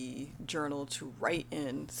the journal to write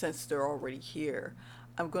in, since they're already here,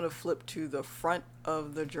 I'm gonna flip to the front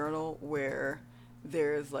of the journal where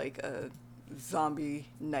there's like a zombie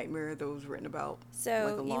nightmare that was written about So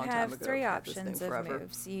like a you long time have ago. three I've had this options thing of forever.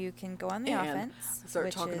 moves. You can go on the And offense, start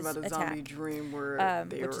which talking is about a attack, zombie dream where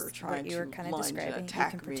they which were is trying what you were to kind of lunge and describing. You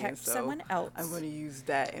attack can me, and protect so someone else, I'm going to use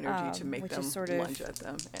that energy to make which them is sort of lunge at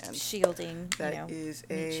them, and shielding, that is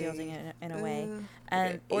meat shielding in a way, okay,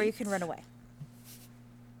 and or you can 8. run away.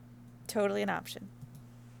 Totally an option.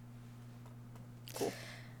 Cool.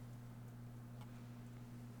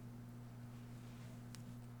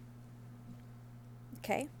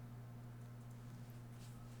 Okay.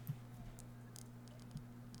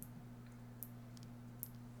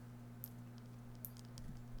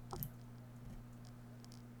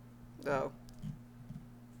 Oh.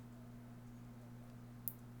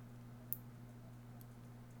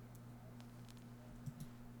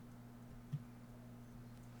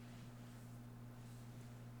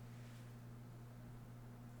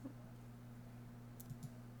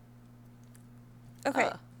 Okay.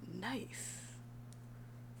 Nice.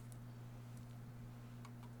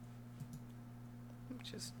 Let me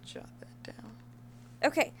just jot that down.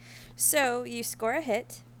 Okay. So you score a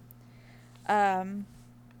hit.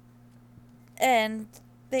 And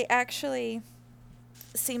they actually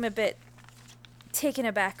seem a bit taken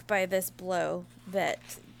aback by this blow that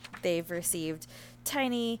they've received.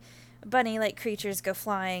 Tiny bunny-like creatures go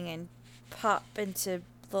flying and pop into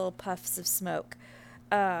little puffs of smoke.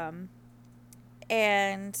 And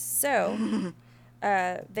so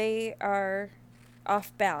they are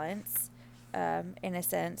off balance, in a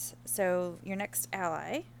sense. So your next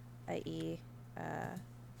ally, i.e.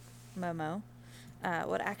 Momo,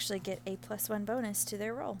 would actually get a +1 bonus to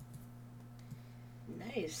their roll.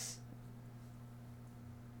 Nice.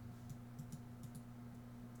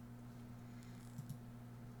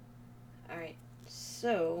 Alright,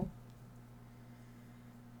 so...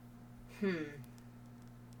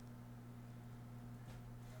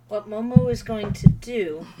 what Momo is going to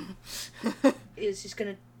do is he's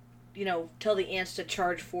going to, tell the ants to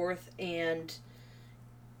charge forth and,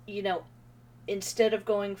 instead of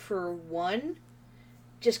going for one,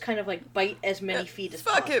 just kind of like bite as many feet as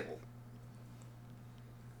fuck possible.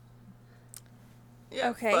 it. Yeah,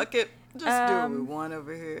 Okay. fuck it. Just do what we want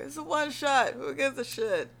over here. It's a one shot. Who gives a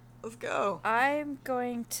shit? Let's go. I'm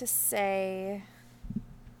going to say...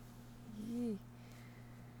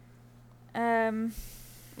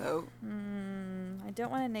 No. I don't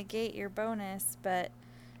want to negate your bonus, but...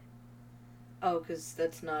 Oh, because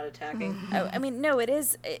that's not attacking. Oh, I mean, no, it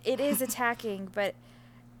is attacking, but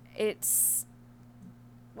it's...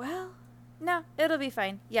 Well, no, it'll be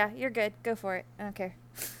fine. Yeah, you're good. Go for it. I don't care.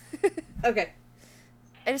 Okay.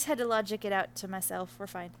 I just had to logic it out to myself. We're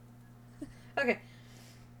fine. Okay.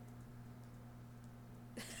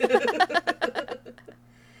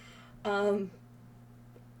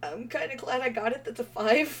 I'm kind of glad I got it. That's a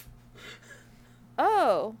 5.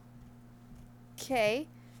 Oh. Okay.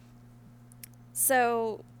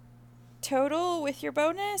 So, total with your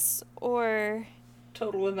bonus, or...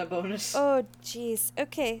 Total with my bonus. Oh, jeez.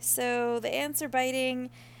 Okay, so the ants are biting,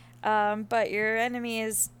 but your enemy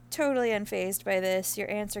is totally unfazed by this. Your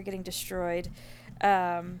ants are getting destroyed.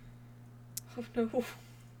 Oh no.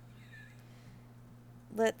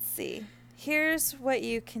 Let's see. Here's what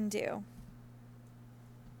you can do.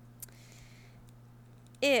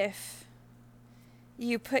 If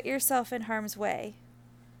you put yourself in harm's way,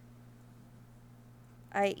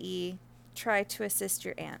 i.e., try to assist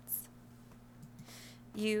your ants,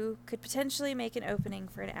 you could potentially make an opening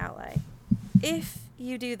for an ally. If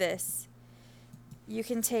you do this, you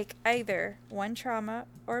can take either 1 trauma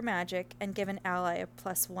or magic and give an ally a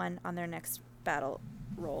 +1 on their next battle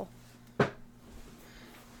roll.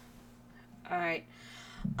 Alright.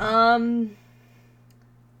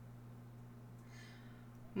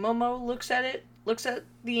 Momo looks at it, looks at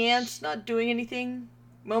the ants not doing anything.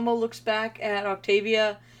 Momo looks back at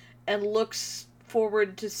Octavia and looks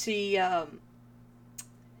forward to see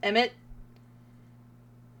Emmett.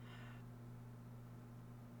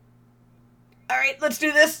 Alright, let's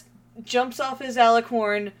do this! Jumps off his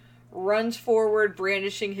alicorn, runs forward,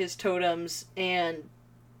 brandishing his totems, and,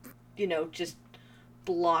 just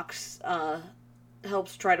blocks,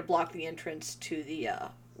 helps try to block the entrance to the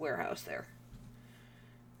warehouse there.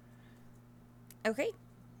 Okay.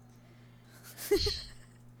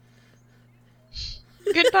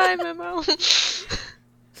 Goodbye, Momo.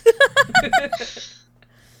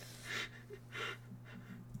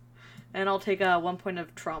 And I'll take 1 point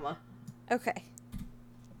of trauma. Okay.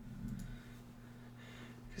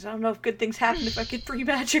 Because I don't know if good things happen if I get free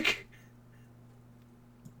magic.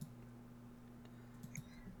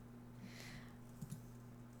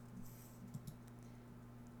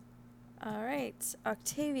 All right.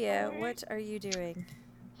 Octavia, what are you doing?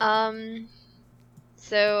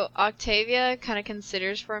 So Octavia kind of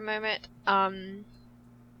considers for a moment,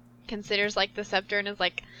 considers like the scepter and is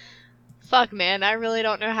like, fuck man, I really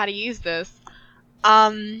don't know how to use this.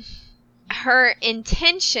 Her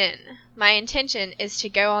intention, my intention is to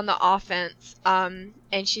go on the offense, and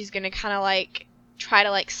she's gonna kind of like, try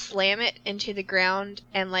to like slam it into the ground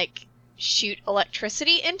and like shoot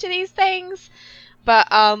electricity into these things, but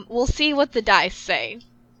we'll see what the dice say.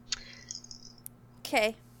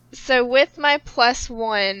 Okay. So with my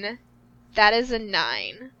 +1, that is a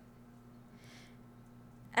 9.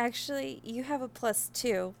 Actually, you have a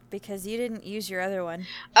 +2 because you didn't use your other one.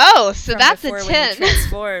 Oh, so from that's a before 10. When you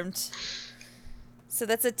transformed. So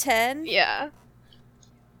that's a 10? Yeah.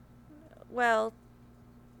 Well,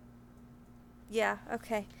 yeah,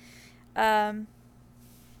 okay.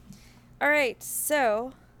 Alright,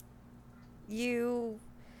 so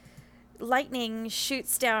lightning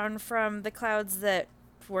shoots down from the clouds that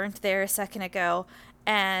weren't there a second ago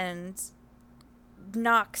and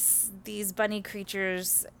knocks these bunny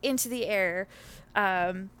creatures into the air,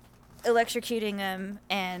 electrocuting them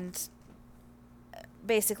and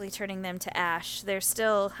basically turning them to ash. There's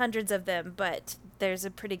still hundreds of them, but there's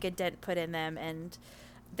a pretty good dent put in them, and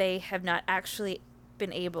they have not actually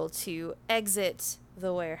been able to exit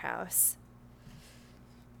the warehouse.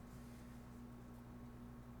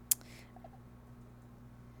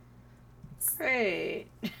 Great.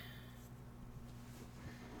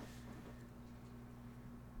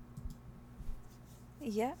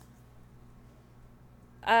 Yeah.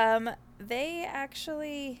 They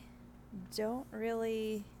actually don't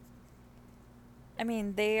really... I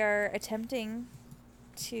mean, they are attempting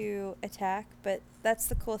to attack, but that's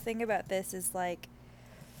the cool thing about this is, like,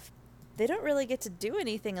 they don't really get to do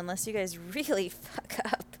anything unless you guys really fuck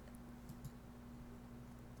up.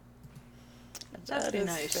 That'd That be is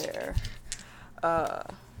nice. fair.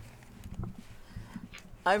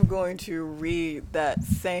 I'm going to read that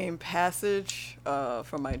same passage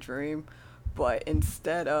from my dream, but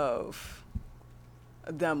instead of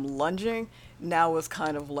them lunging, now was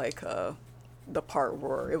kind of like the part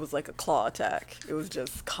where it was like a claw attack. It was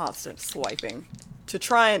just constant swiping to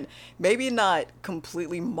try and maybe not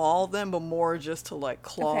completely maul them, but more just to like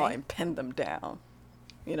claw Okay. and pin them down.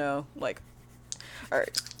 You know, like, all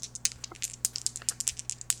right,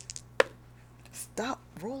 stop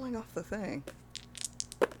rolling off the thing.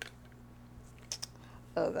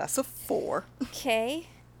 Oh, that's a 4. Okay.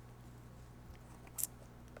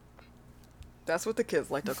 That's what the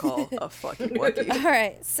kids like to call a fucky wucky. All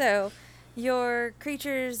right. So your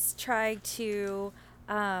creatures try to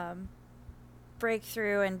break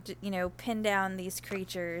through and, pin down these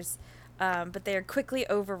creatures, but they're quickly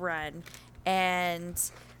overrun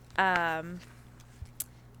and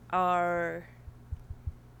are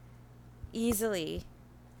easily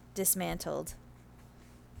dismantled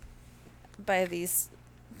by these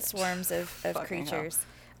swarms of Fucking hell. creatures.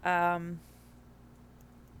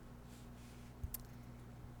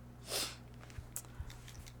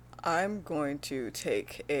 I'm going to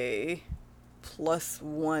take a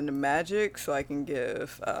 +1 magic so I can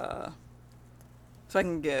give Okay,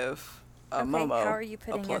 Momo how are you a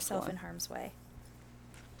putting yourself +1. in harm's way?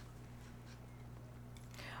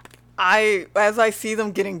 As I see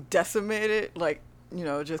them getting decimated, like,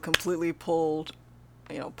 just completely pulled,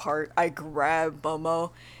 apart, I grab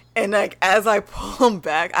Momo, and like as I pull him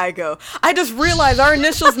back, I go, I just realized our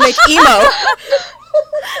initials make emo. Oh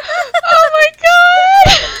my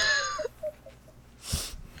god!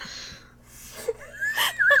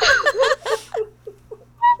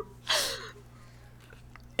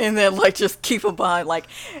 And then like just keep him behind, like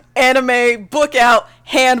anime book out,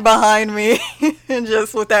 hand behind me, and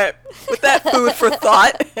just with that food for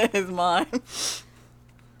thought in his mind.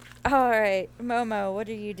 All right, Momo, what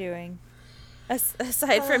are you doing?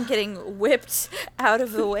 Aside from getting whipped out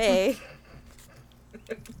of the way.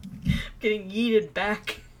 Getting yeeted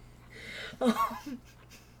back.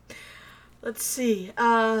 Let's see.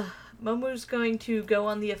 Momo's going to go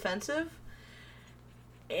on the offensive.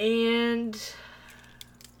 And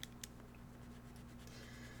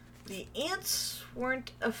the ants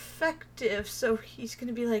weren't effective, so he's going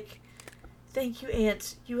to be like, thank you,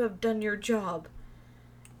 ants. You have done your job.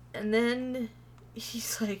 And then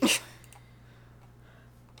he's like,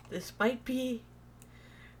 this might be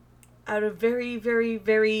out of very, very,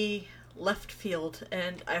 very left field,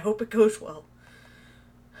 and I hope it goes well.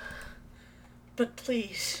 But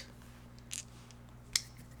please,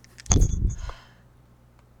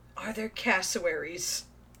 are there cassowaries?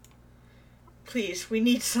 Please, we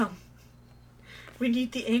need some. We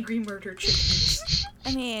need the angry murder chickens.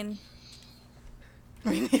 I mean,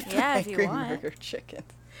 We need the Yeah, if you angry want. murder chicken.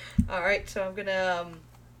 Alright, so I'm gonna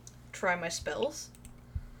try my spells.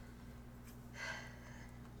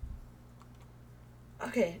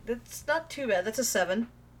 Okay, that's not too bad. That's a 7.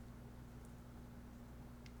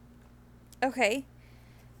 okay.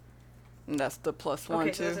 And that's the +1 Okay,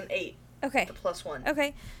 too. so that's an 8. Okay. The +1.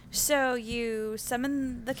 Okay. So you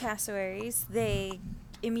summon the cassowaries. They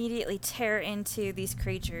immediately tear into these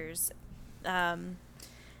creatures.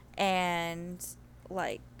 And,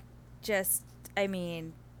 like, just, I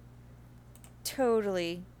mean,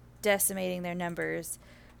 totally decimating their numbers.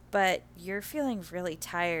 But you're feeling really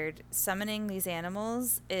tired. Summoning these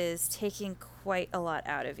animals is taking quite a lot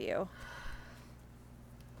out of you.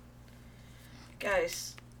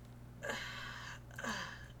 Guys,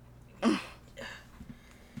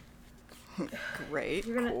 Great.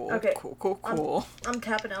 You're gonna- Cool. okay. Cool. I'm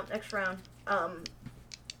tapping out next round.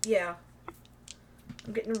 Yeah.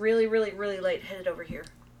 I'm getting really, really, really lightheaded over here.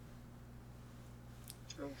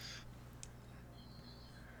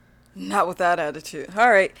 Not with that attitude. All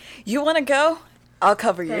right. You want to go? I'll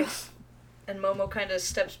cover you. Thanks. And Momo kind of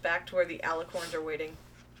steps back to where the alicorns are waiting.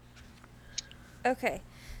 Okay.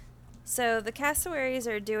 So the cassowaries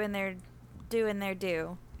are doing their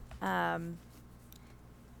due.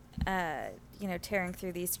 Tearing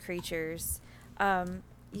through these creatures.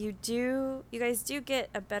 You guys do get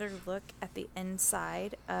a better look at the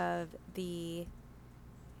inside of the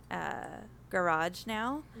garage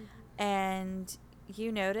now, and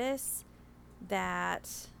you notice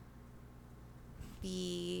that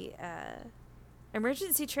the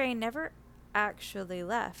emergency train never actually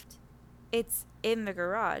left. It's in the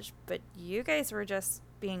garage, but you guys were just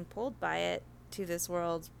being pulled by it to this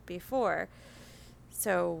world before.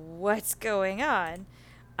 So what's going on?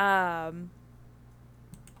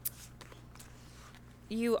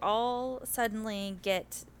 You all suddenly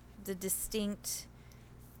get the distinct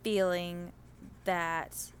feeling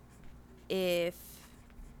that if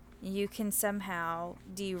you can somehow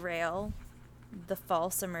derail the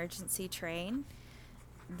false emergency train,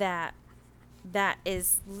 that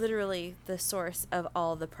is literally the source of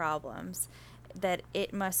all the problems, that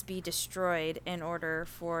it must be destroyed in order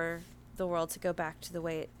for the world to go back to the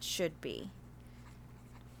way it should be.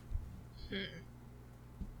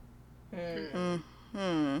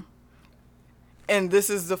 And this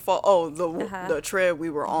is the the Uh-huh. the tread we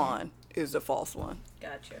were on is the false one.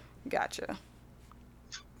 Gotcha.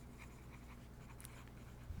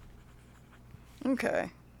 Okay.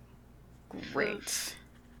 Great.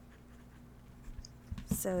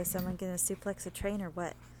 So is someone gonna suplex a train or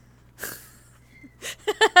what?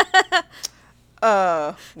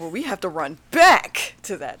 Well, we have to run back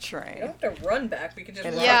to that train. We don't have to run back. We can just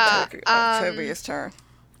And run it's Yeah, Octavia's turn.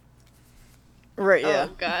 Right, yeah.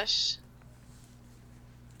 Oh gosh.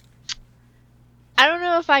 I don't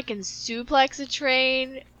know if I can suplex a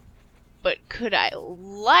train, but could I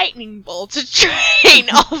lightning bolt a train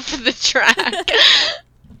off the track?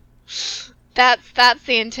 That's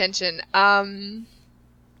the intention.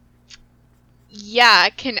 Yeah,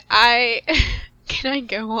 can I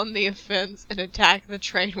go on the offense and attack the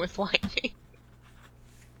train with lightning?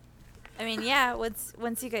 I mean, yeah, once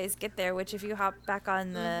you guys get there, which if you hop back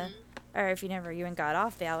on the, or if you never even got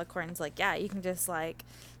off the alicorns, like, yeah, you can just, like,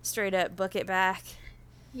 straight up book it back.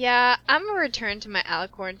 Yeah, I'm gonna return to my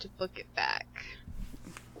alicorn to book it back.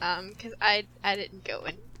 Cause I didn't go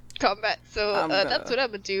in combat, so that's what I'm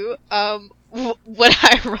gonna do. Would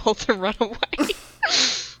I roll to run away?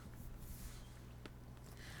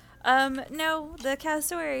 No, the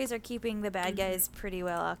cassowaries are keeping the bad guys pretty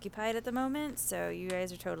well occupied at the moment, so you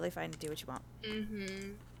guys are totally fine to do what you want.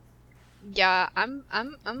 Mm-hmm. Yeah, I'm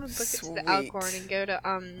gonna book it to the Alcorn Sweet. and go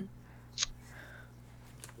to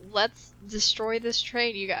let's destroy this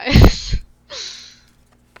train, you guys.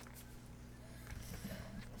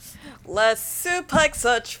 Let's suplex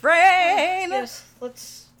a train. Yes,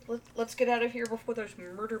 let's get out of here before those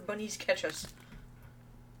murder bunnies catch us.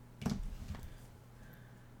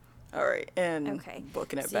 All right, and Okay.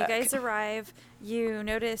 booking it So back. you guys arrive. You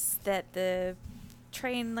notice that the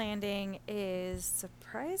train landing is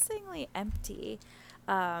surprisingly empty.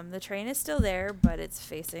 The train is still there, but it's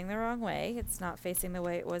facing the wrong way. It's not facing the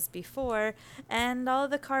way it was before, and all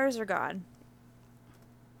the cars are gone.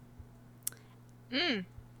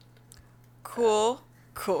 Cool.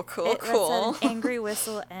 It lets out an angry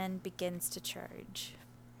whistle and begins to charge.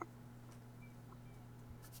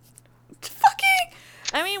 Fucking.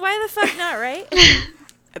 I mean, why the fuck not, right?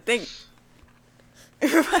 I think.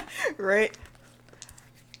 Right.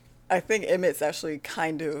 I think Emmett's actually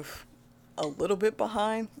kind of a little bit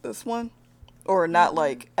behind this one, or not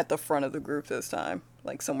like at the front of the group this time,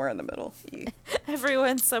 like somewhere in the middle.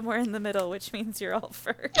 Everyone's somewhere in the middle, which means you're all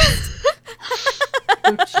first.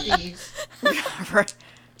 Oh, jeez. Yeah, right.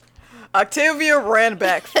 Octavia ran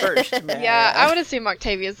back first, man. Yeah, I would assume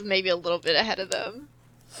Octavia's maybe a little bit ahead of them.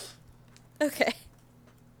 Okay.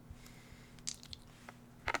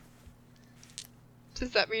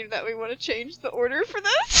 Does that mean that we want to change the order for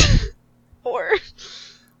this? Or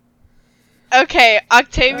okay,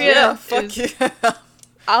 Octavia. Yeah, fuck is, yeah.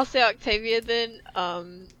 I'll say Octavia then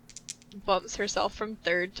bumps herself from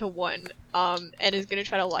 3rd to 1 and is gonna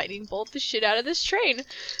try to lightning bolt the shit out of this train.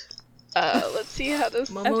 Let's see how this.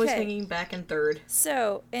 Momo is Okay. hanging back in 3rd.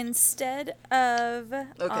 So instead of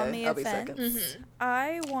on the I'll be offense, second. Mhm.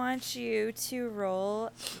 I want you to roll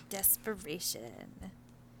desperation.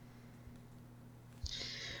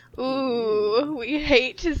 Ooh, we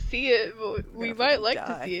hate to see it, but we Gonna might fucking like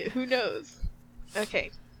die. to see it. Who knows?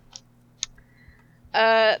 Okay.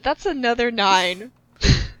 That's another 9.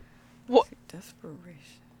 What?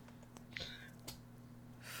 Desperation.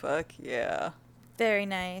 Fuck yeah. Very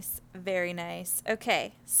nice. Very nice.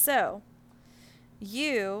 Okay, so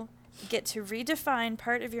you get to redefine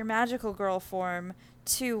part of your magical girl form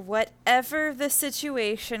to whatever the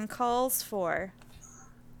situation calls for.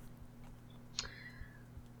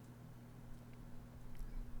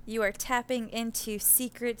 You are tapping into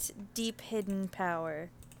secret, deep hidden power.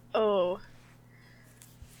 Oh.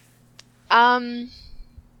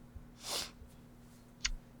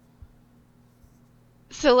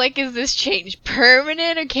 So, like, is this change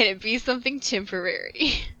permanent or can it be something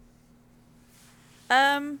temporary?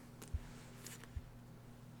 I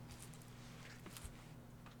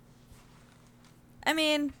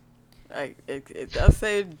mean, It does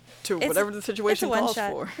say to It's- whatever the it's situation a one calls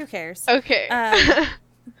shot. for. Who cares? Okay.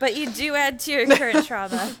 But you do add to your current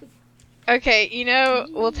trauma. Okay, you know,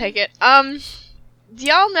 we'll take it. Do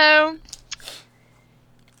y'all know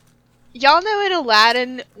y'all know in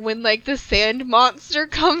Aladdin when like the sand monster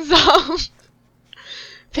comes up?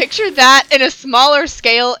 Picture that in a smaller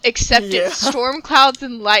scale, except it's storm clouds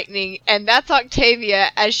and lightning, and that's Octavia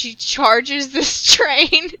as she charges this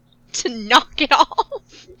train to knock it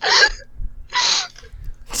off.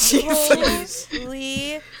 Jesus.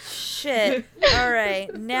 Holy shit.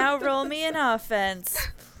 Alright, now roll me an offense,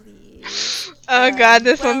 please. Oh god,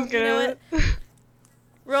 this well, one's you know gonna... what?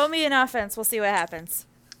 Roll me an offense, we'll see what happens.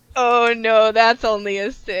 Oh no, that's only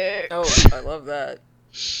a 6. Oh, I love that.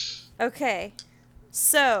 Okay,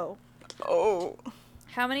 so, Oh.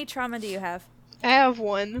 how many trauma do you have? I have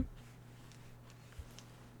 1.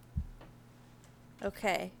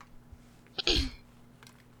 Okay.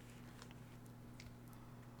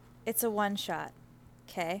 It's a one-shot,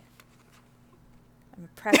 okay? I'm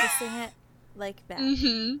prefacing it like that.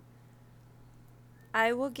 Mm-hmm.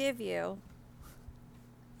 I will give you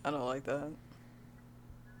I don't like that.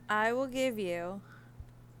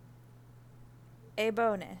 a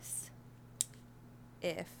bonus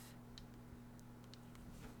if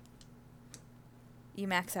you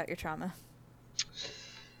max out your trauma.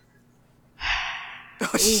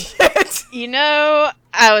 Oh, shit. You know,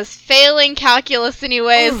 I was failing calculus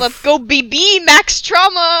anyways. Let's go BB max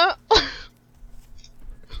trauma.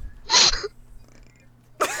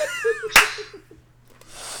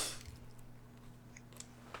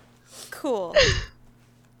 Cool.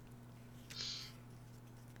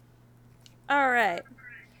 Alright.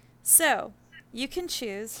 So, you can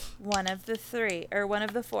choose one of the 3, or one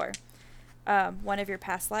of the 4. One of your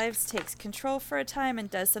past lives takes control for a time and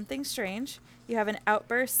does something strange. You have an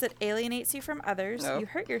outburst that alienates you from others. No. You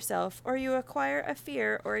hurt yourself, or you acquire a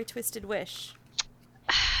fear or a twisted wish.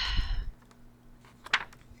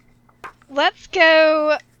 Let's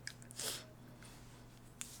go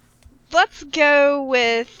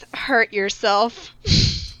with hurt yourself.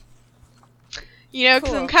 You know,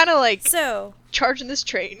 because I'm Cool. kind of like So, charging this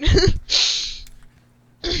train.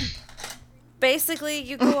 basically,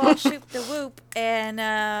 you go all shoot the whoop and,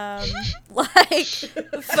 like,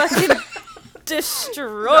 fucking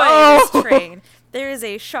destroy this train. There is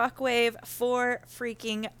a shockwave for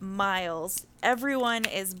freaking miles. Everyone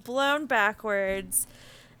is blown backwards.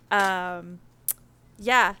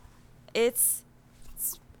 Yeah, it's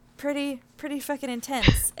pretty fucking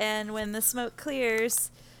intense. And when the smoke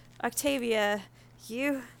clears, Octavia,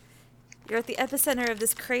 you're at the epicenter of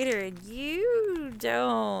this crater, and you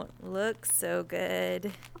don't look so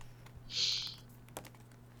good.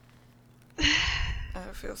 It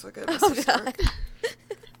feels so good. Oh god.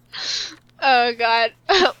 Oh god.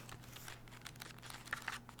 Oh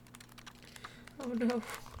no.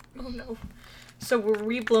 Oh no. So were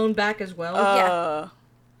we blown back as well? Yeah.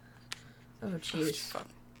 Oh jeez. Fuck.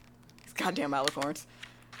 These goddamn alicorns.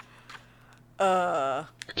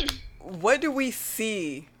 What do we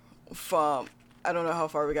see from... I don't know how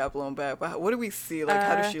far we got blown back, but what do we see? Like,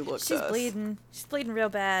 how does she look to She's us? bleeding. She's bleeding real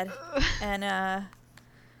bad. And,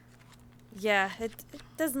 yeah, it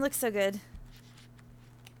doesn't look so good.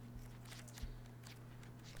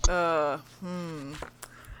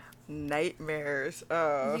 Nightmares.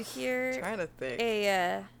 You hear Trying to think.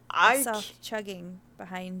 a I soft chugging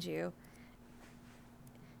behind you.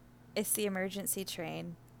 It's the emergency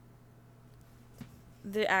train.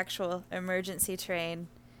 The actual emergency train.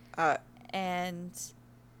 And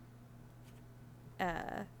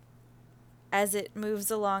as it moves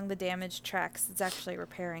along the damaged tracks, it's actually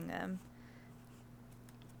repairing them.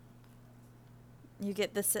 You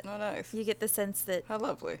get the oh, nice. you get the sense that How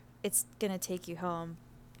lovely. it's gonna take you home,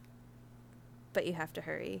 but you have to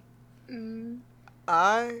hurry.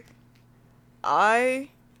 I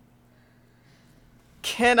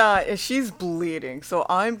cannot, and she's bleeding, so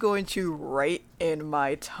I'm going to write in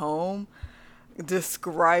my tome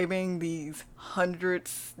describing these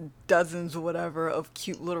hundreds, dozens, whatever, of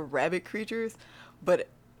cute little rabbit creatures, but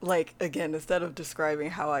like, again, instead of describing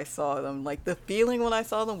how I saw them, like, the feeling when I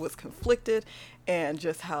saw them was conflicted, and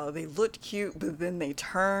just how they looked cute, but then they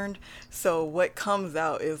turned. So what comes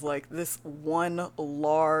out is like this one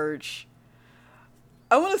large,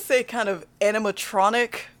 I want to say kind of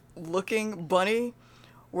animatronic looking bunny,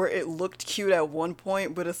 where it looked cute at one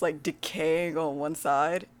point, but it's like decaying on one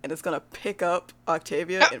side, and it's gonna pick up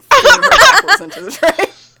Octavia and fling her backwards into the train.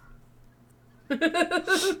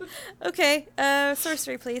 Okay,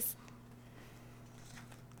 sorcery, please.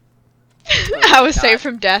 I was saved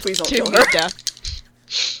from death Please don't to kill meet her. death.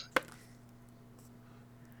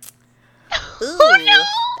 Oh no!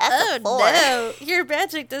 Oh no! Your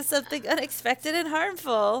magic does something unexpected and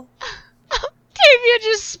harmful. Octavia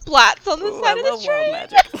just splats on the Ooh, side I of the love wild train.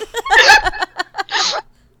 magic.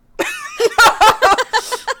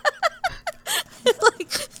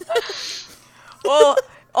 Well,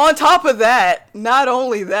 on top of that, not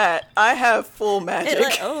only that, I have full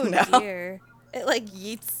magic Oh now. dear. It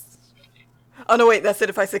yeets. Oh no, wait, that's it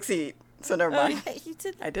if I succeed. So never Oh mind. yeah, you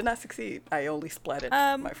did. I did not succeed. I only splatted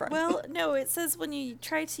my friend. Well, no, it says when you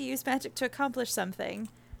try to use magic to accomplish something,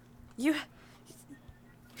 you.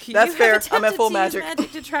 That's you fair. Have I'm at full attempted to magic. use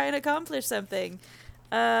magic to try and accomplish something.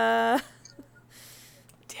 Damn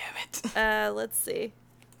it. Let's see.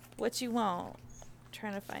 What you want?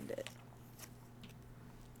 Trying to find it.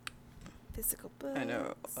 Physical books. I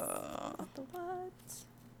know. What the what?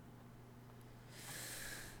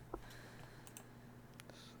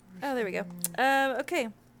 Oh, there we go. Okay.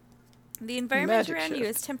 The environment Magic around you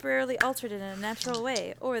shift. is temporarily altered in a natural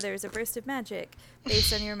way, or there's a burst of magic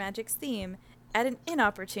based on your magic's theme at an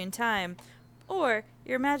inopportune time, or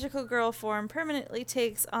your magical girl form permanently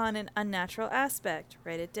takes on an unnatural aspect.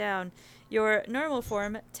 Write it down. Your normal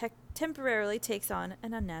form temporarily takes on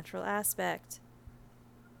an unnatural aspect.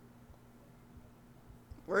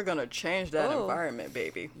 We're gonna change that Oh. environment,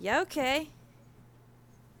 baby. Yeah, okay.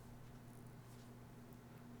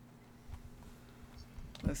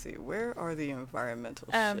 Let's see, where are the environmental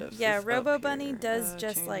shifts? Yeah, It's Robo up Bunny here. does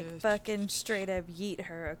just Changes. fucking straight up yeet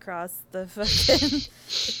her across the fucking.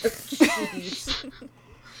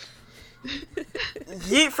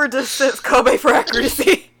 Yeet for distance, Kobe for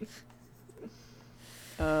accuracy.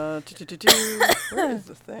 Where is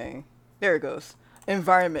the thing? There it goes.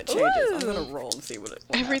 Environment changes. I'm gonna Ooh. roll and see what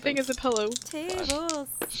Everything is a pillow.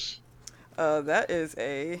 Tables. That is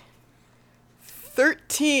a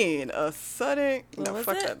 13. A sudden. What No, was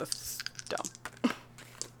fuck it? that. That's dumb.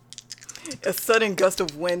 A sudden gust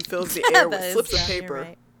of wind fills the air with That is slips of dumb, you're paper.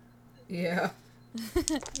 right. Yeah.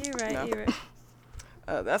 You're right, No. you're right.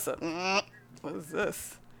 That's a. What is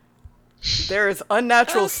this? There is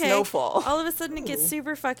unnatural Okay. snowfall. All of a sudden it gets Ooh.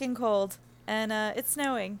 super fucking cold. And it's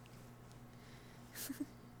snowing.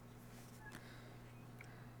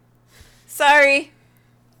 Sorry.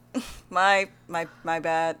 My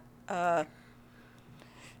bad.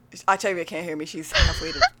 Octavia can't hear me. She's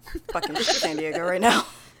halfway to fucking San Diego right now.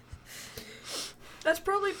 That's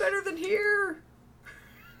probably better than here.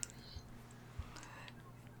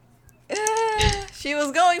 She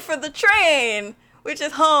was going for the train, which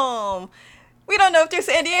is home. We don't know if there's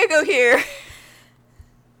San Diego here.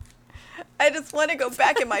 I just want to go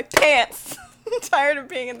back in my pants. I'm tired of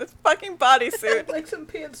being in this fucking I'd bodysuit. like some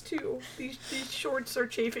pants too. These shorts are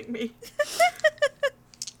chafing me.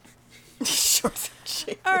 Shorts and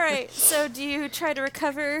shit. Alright, so do you try to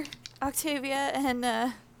recover Octavia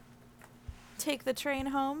and take the train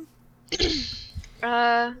home?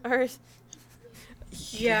 Or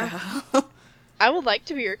Yeah. I would like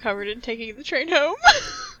to be recovered and taking the train home.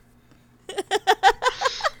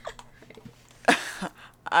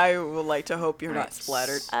 I would like to hope you're not Right.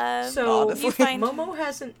 splattered. So honestly. you find Momo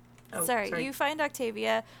hasn't. Oh, sorry, you find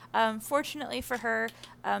Octavia. Fortunately for her,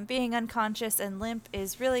 being unconscious and limp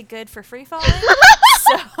is really good for free falling.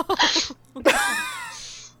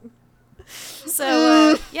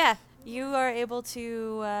 So yeah, you are able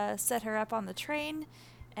to set her up on the train,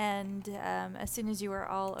 and as soon as you are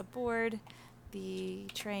all aboard, the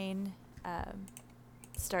train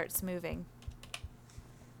starts moving.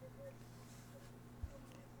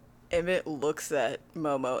 Emmett looks at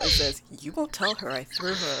Momo and says, "You won't tell her I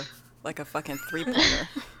threw her like a fucking three-pointer."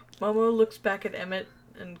 Momo looks back at Emmett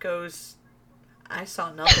and goes, "I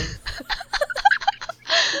saw nothing."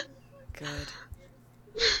 Good.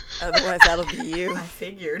 Otherwise, that'll be you. I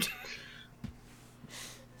figured.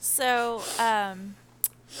 So,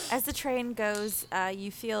 as the train goes,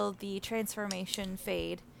 you feel the transformation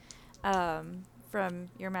fade from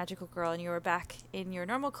your magical girl, and you are back in your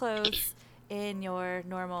normal clothes, in your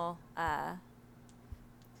normal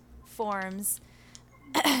forms.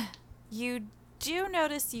 You do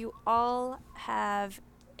notice you all have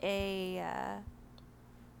a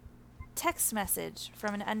text message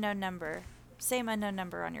from an unknown number. Same unknown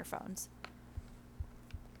number on your phones.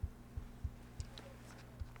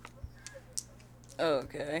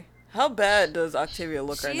 Okay. How bad does Octavia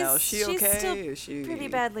look right now? Is she she's okay? still Is she pretty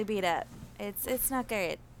badly beat up. It's not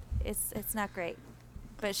great. It's not great.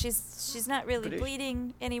 But she's not really Pretty-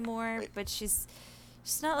 bleeding anymore. But she's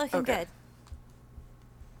not looking Okay. good.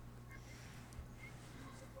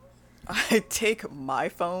 I take my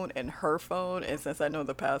phone and her phone, and since I know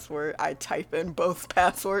the password, I type in both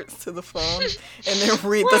passwords to the phone and then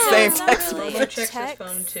read the Well, same it's not text really Momo a checks his text.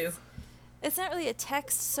 phone too. It's not really a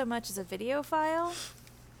text so much as a video file.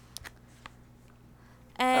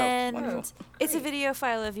 Oh, And wonderful. it's a video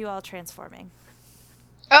file of you all transforming.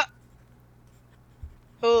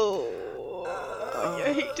 Oh,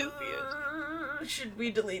 I hate to see it. Should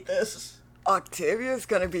we delete this? Octavia's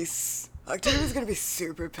gonna be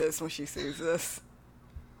super pissed when she sees this.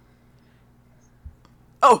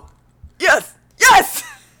 Oh, yes, yes,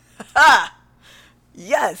 ha,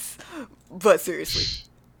 yes. But seriously,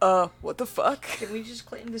 what the fuck? Can we just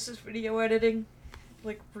claim this is video editing?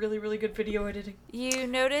 Like, really, really good video editing. You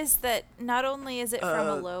notice that not only is it from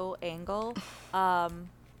a low angle,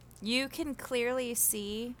 you can clearly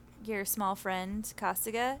see your small friend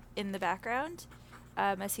Costiga in the background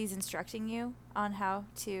as he's instructing you on how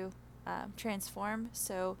to transform.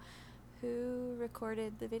 So, who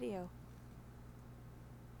recorded the video?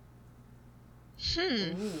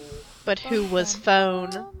 But who was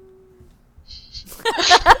phone?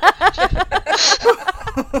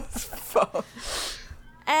 Phone.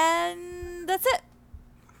 And that's it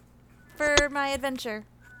for my adventure.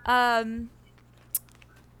 So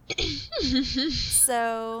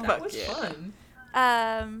That was yeah. fun.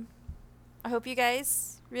 I hope you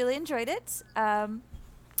guys really enjoyed it.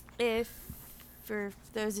 If for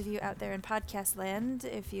those of you out there in podcast land,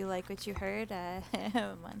 if you like what you heard,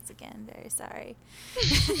 once again, very sorry.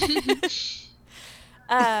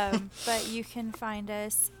 But you can find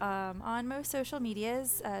us on most social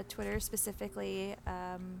medias, Twitter specifically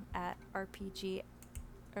at RPG,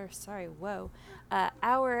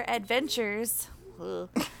 Our Adventures,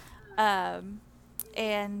 and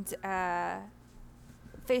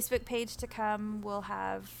Facebook page to come. We'll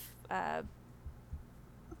have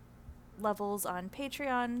levels on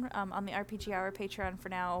Patreon, on the RPG Hour Patreon for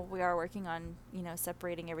now. We are working on,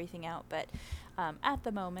 separating everything out, but at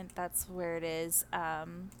the moment, that's where it is.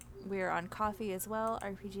 We're on Coffee as well,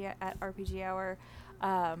 at RPG Hour,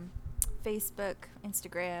 Facebook,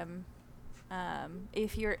 Instagram.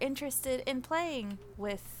 If you're interested in playing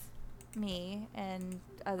with me and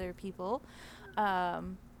other people,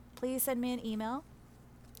 please send me an email,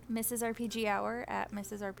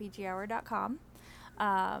 mrsrpghour@mrsrpghour.com.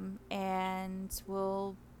 And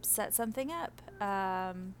we'll set something up.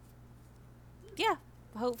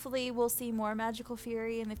 Hopefully we'll see more Magical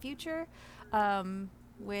Fury in the future,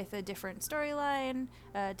 with a different storyline,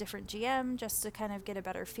 a different GM, just to kind of get a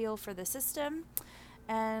better feel for the system.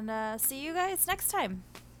 And see you guys next time.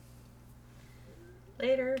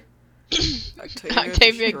 Later.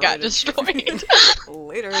 Octavia got destroyed.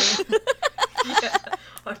 Later. Yeah,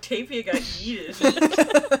 Octavia got yeeted.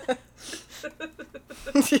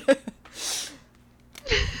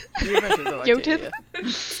 The adventures of Jotun?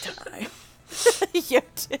 Octavia. Die.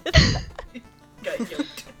 Got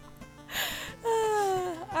yoked.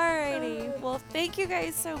 Alrighty. Well, thank you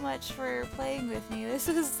guys so much for playing with me. This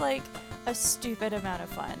is like a stupid amount of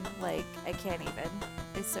fun. Like, I can't even.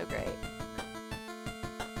 It's so great.